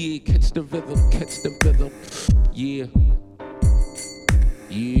 Yeah, catch the rhythm, catch the rhythm. Yeah.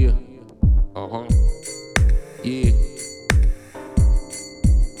 Yeah. Uh-huh. Yeah.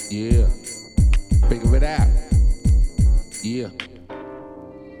 Yeah. Figure it out. Yeah.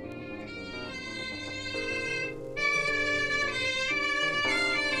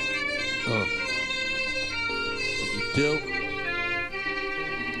 What you do?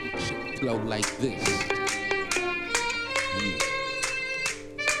 Should flow like this. Yeah.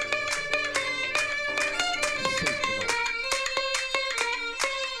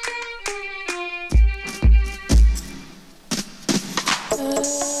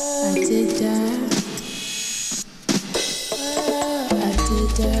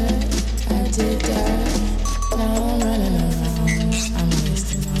 I did that. Now I'm running around. I'm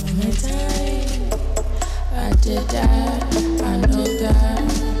wasting all my time. I did that. I know that.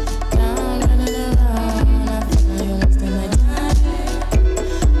 Now I'm running around. I feel like I'm wasting my time.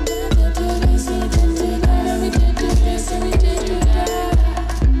 We did do this, we did do that. We did do this, and we did do that.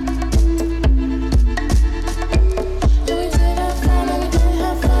 And we did have fun, and we did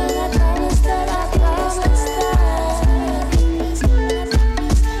have fun. I promised that.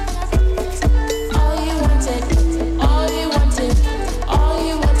 All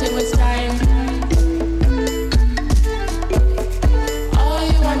you wanted was time.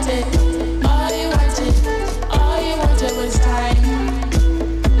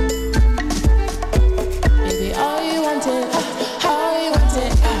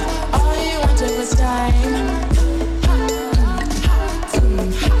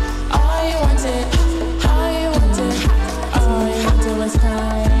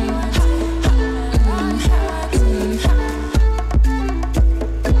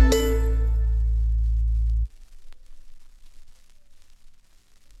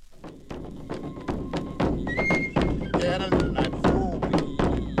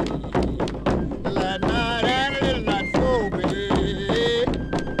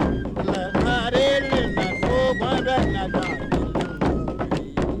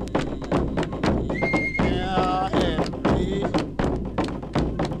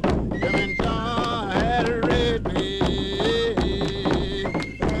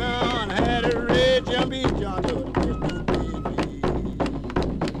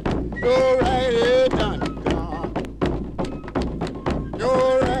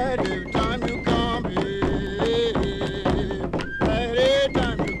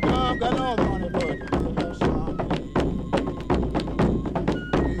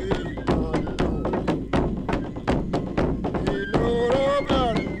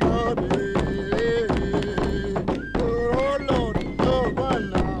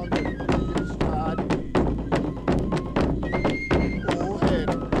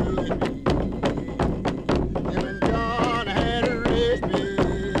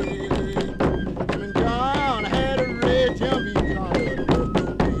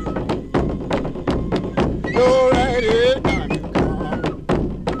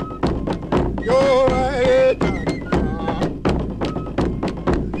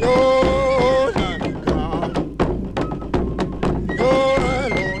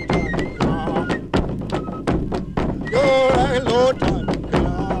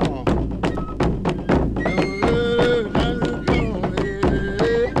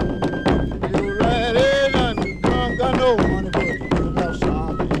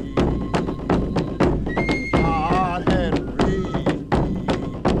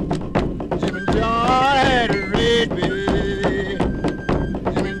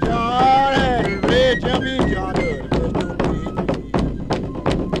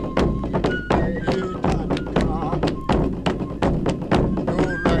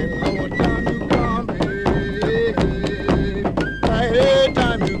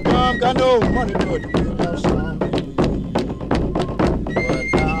 I know money good to that song. Right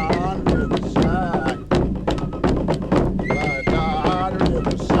down the riverside. Right down the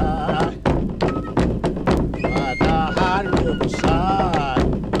riverside. Right down the riverside.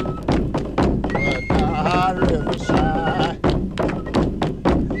 Right down the riverside.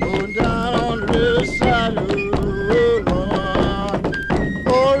 Going down on the riverside, oh Lord.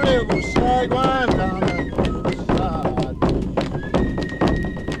 Oh, riverside, going down the riverside.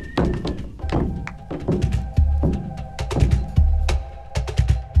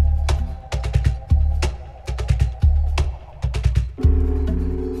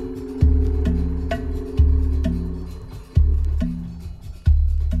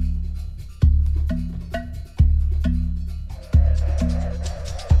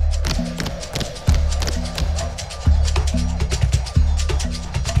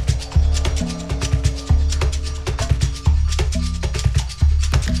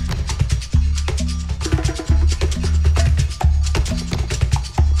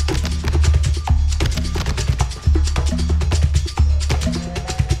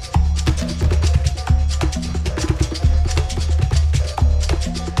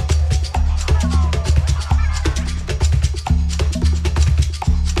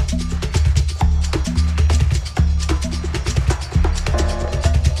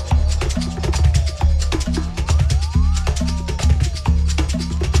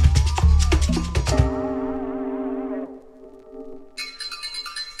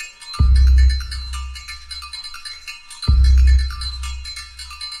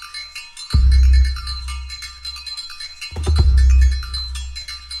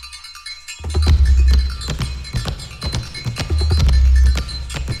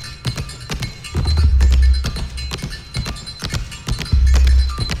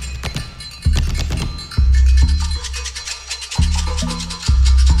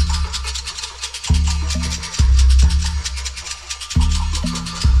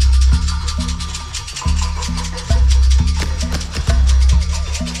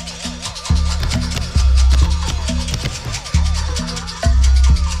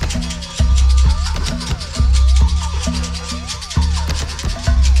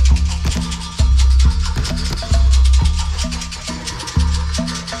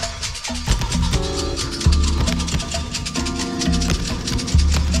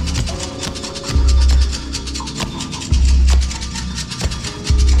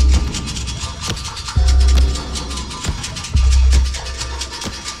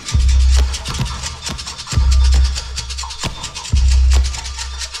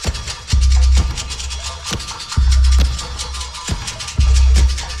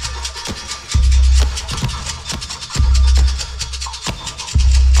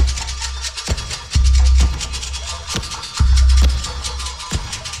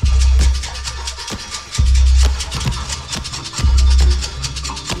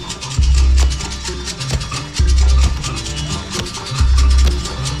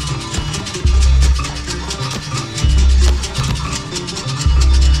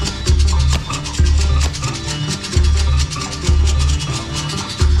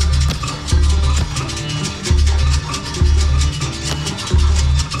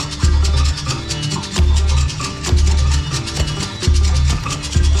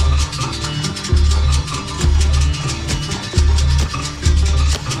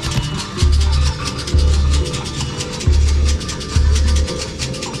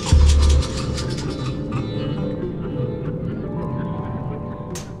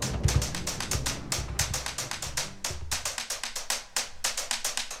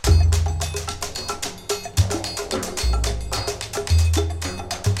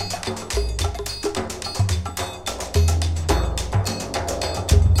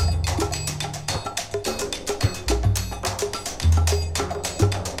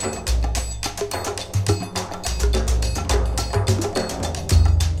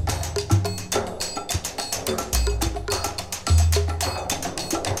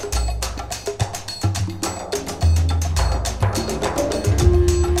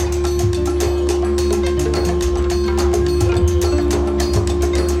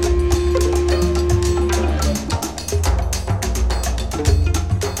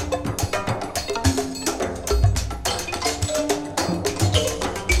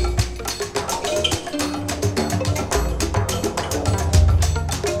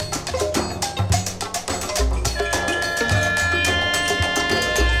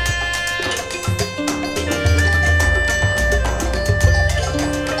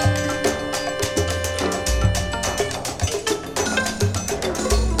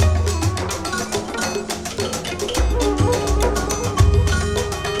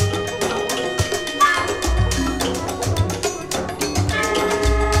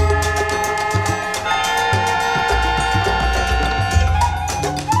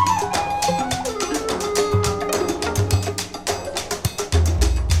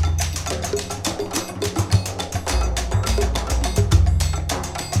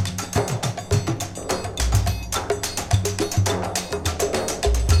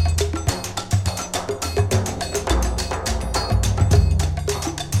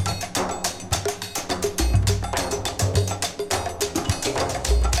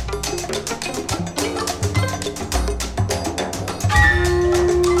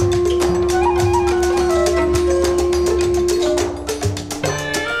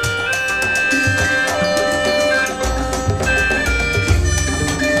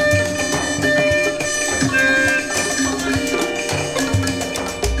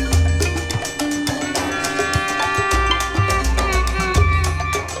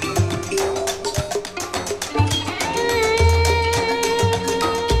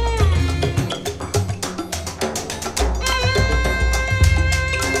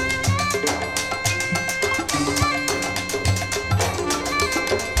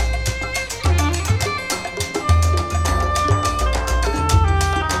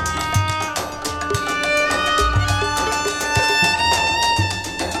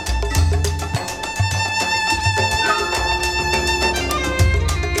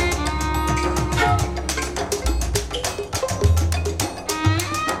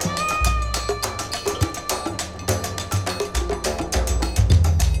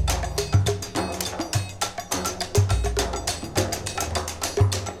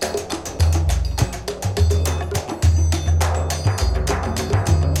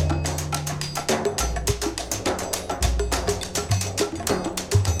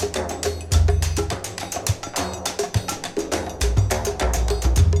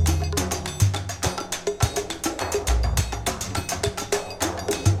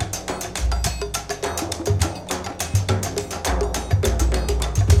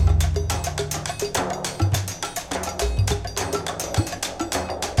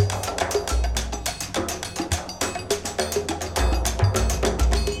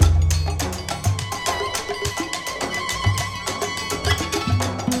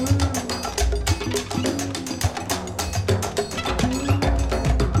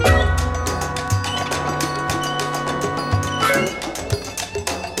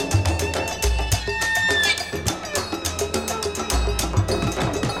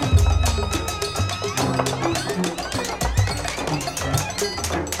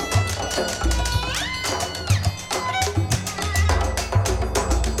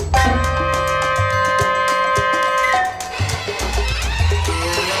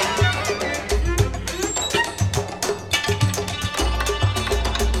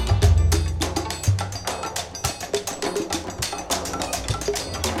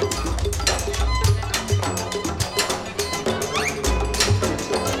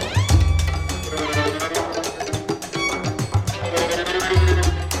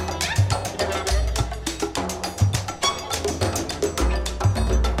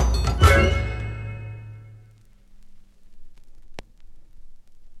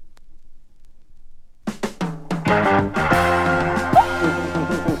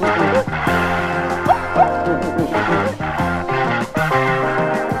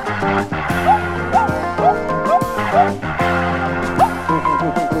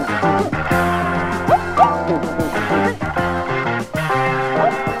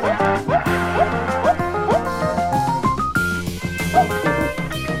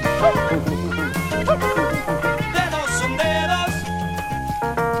 Dedos son dedos,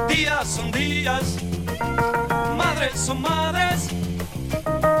 días son días, madres son madres,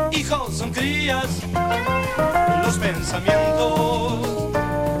 hijos son crías, los pensamientos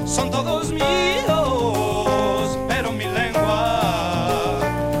son todos míos, pero mi lengua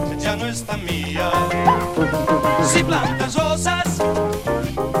ya no está mía. Si plantas rosas,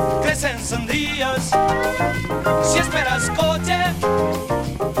 crecen sandías, si esperas coche,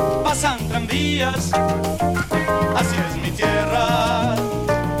 pasan tranvías. Así es mi tierra,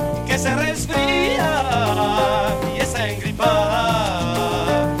 que se resfría y está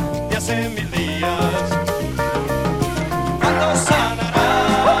engripada de hace 1000 días. ¿Cuándo sanará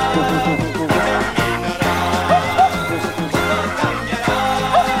y terminará? ¿Cuándo cambiará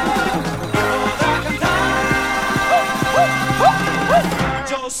y podrá cantar?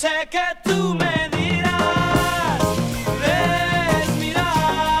 Yo sé que tú me dirás, ves, mira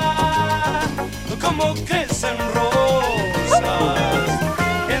cómo crecen rosas.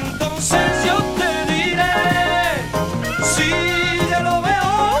 Entonces yo te diré, sí, ya lo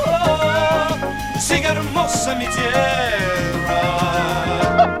veo, sigue hermosa mi tierra.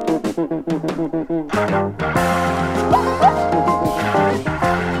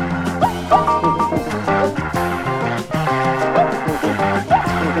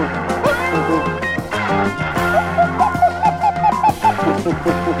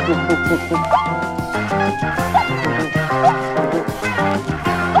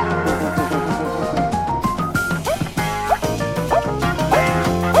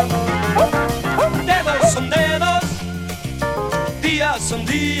 Dedos son dedos, días son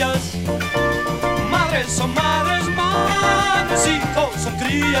días, madres son madres, madres, hijos son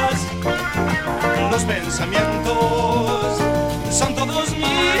crías. Los pensamientos son todos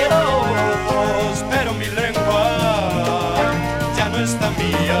míos, pero mi lengua ya no está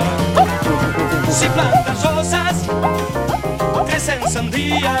mía. Si plantas rosas, crecen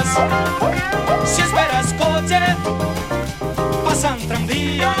sandías, si esperas coche, pasan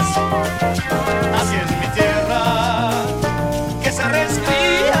tranvías. Así es mi tierra, que se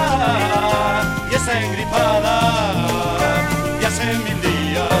resfría y está engripada y hace 1000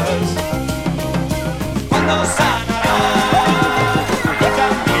 días. Cuando sanará y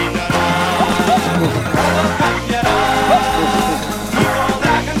caminará, cuando cambiará y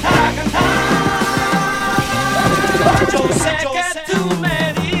podrá cantar. Yo sé que tú me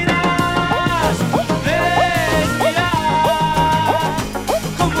dirás, ves, mira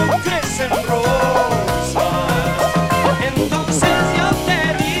cómo crecen rosas. Entonces yo te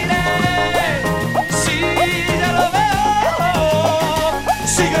diré, sí, ya lo veo,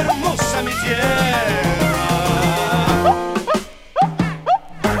 sigue hermosa mi tierra.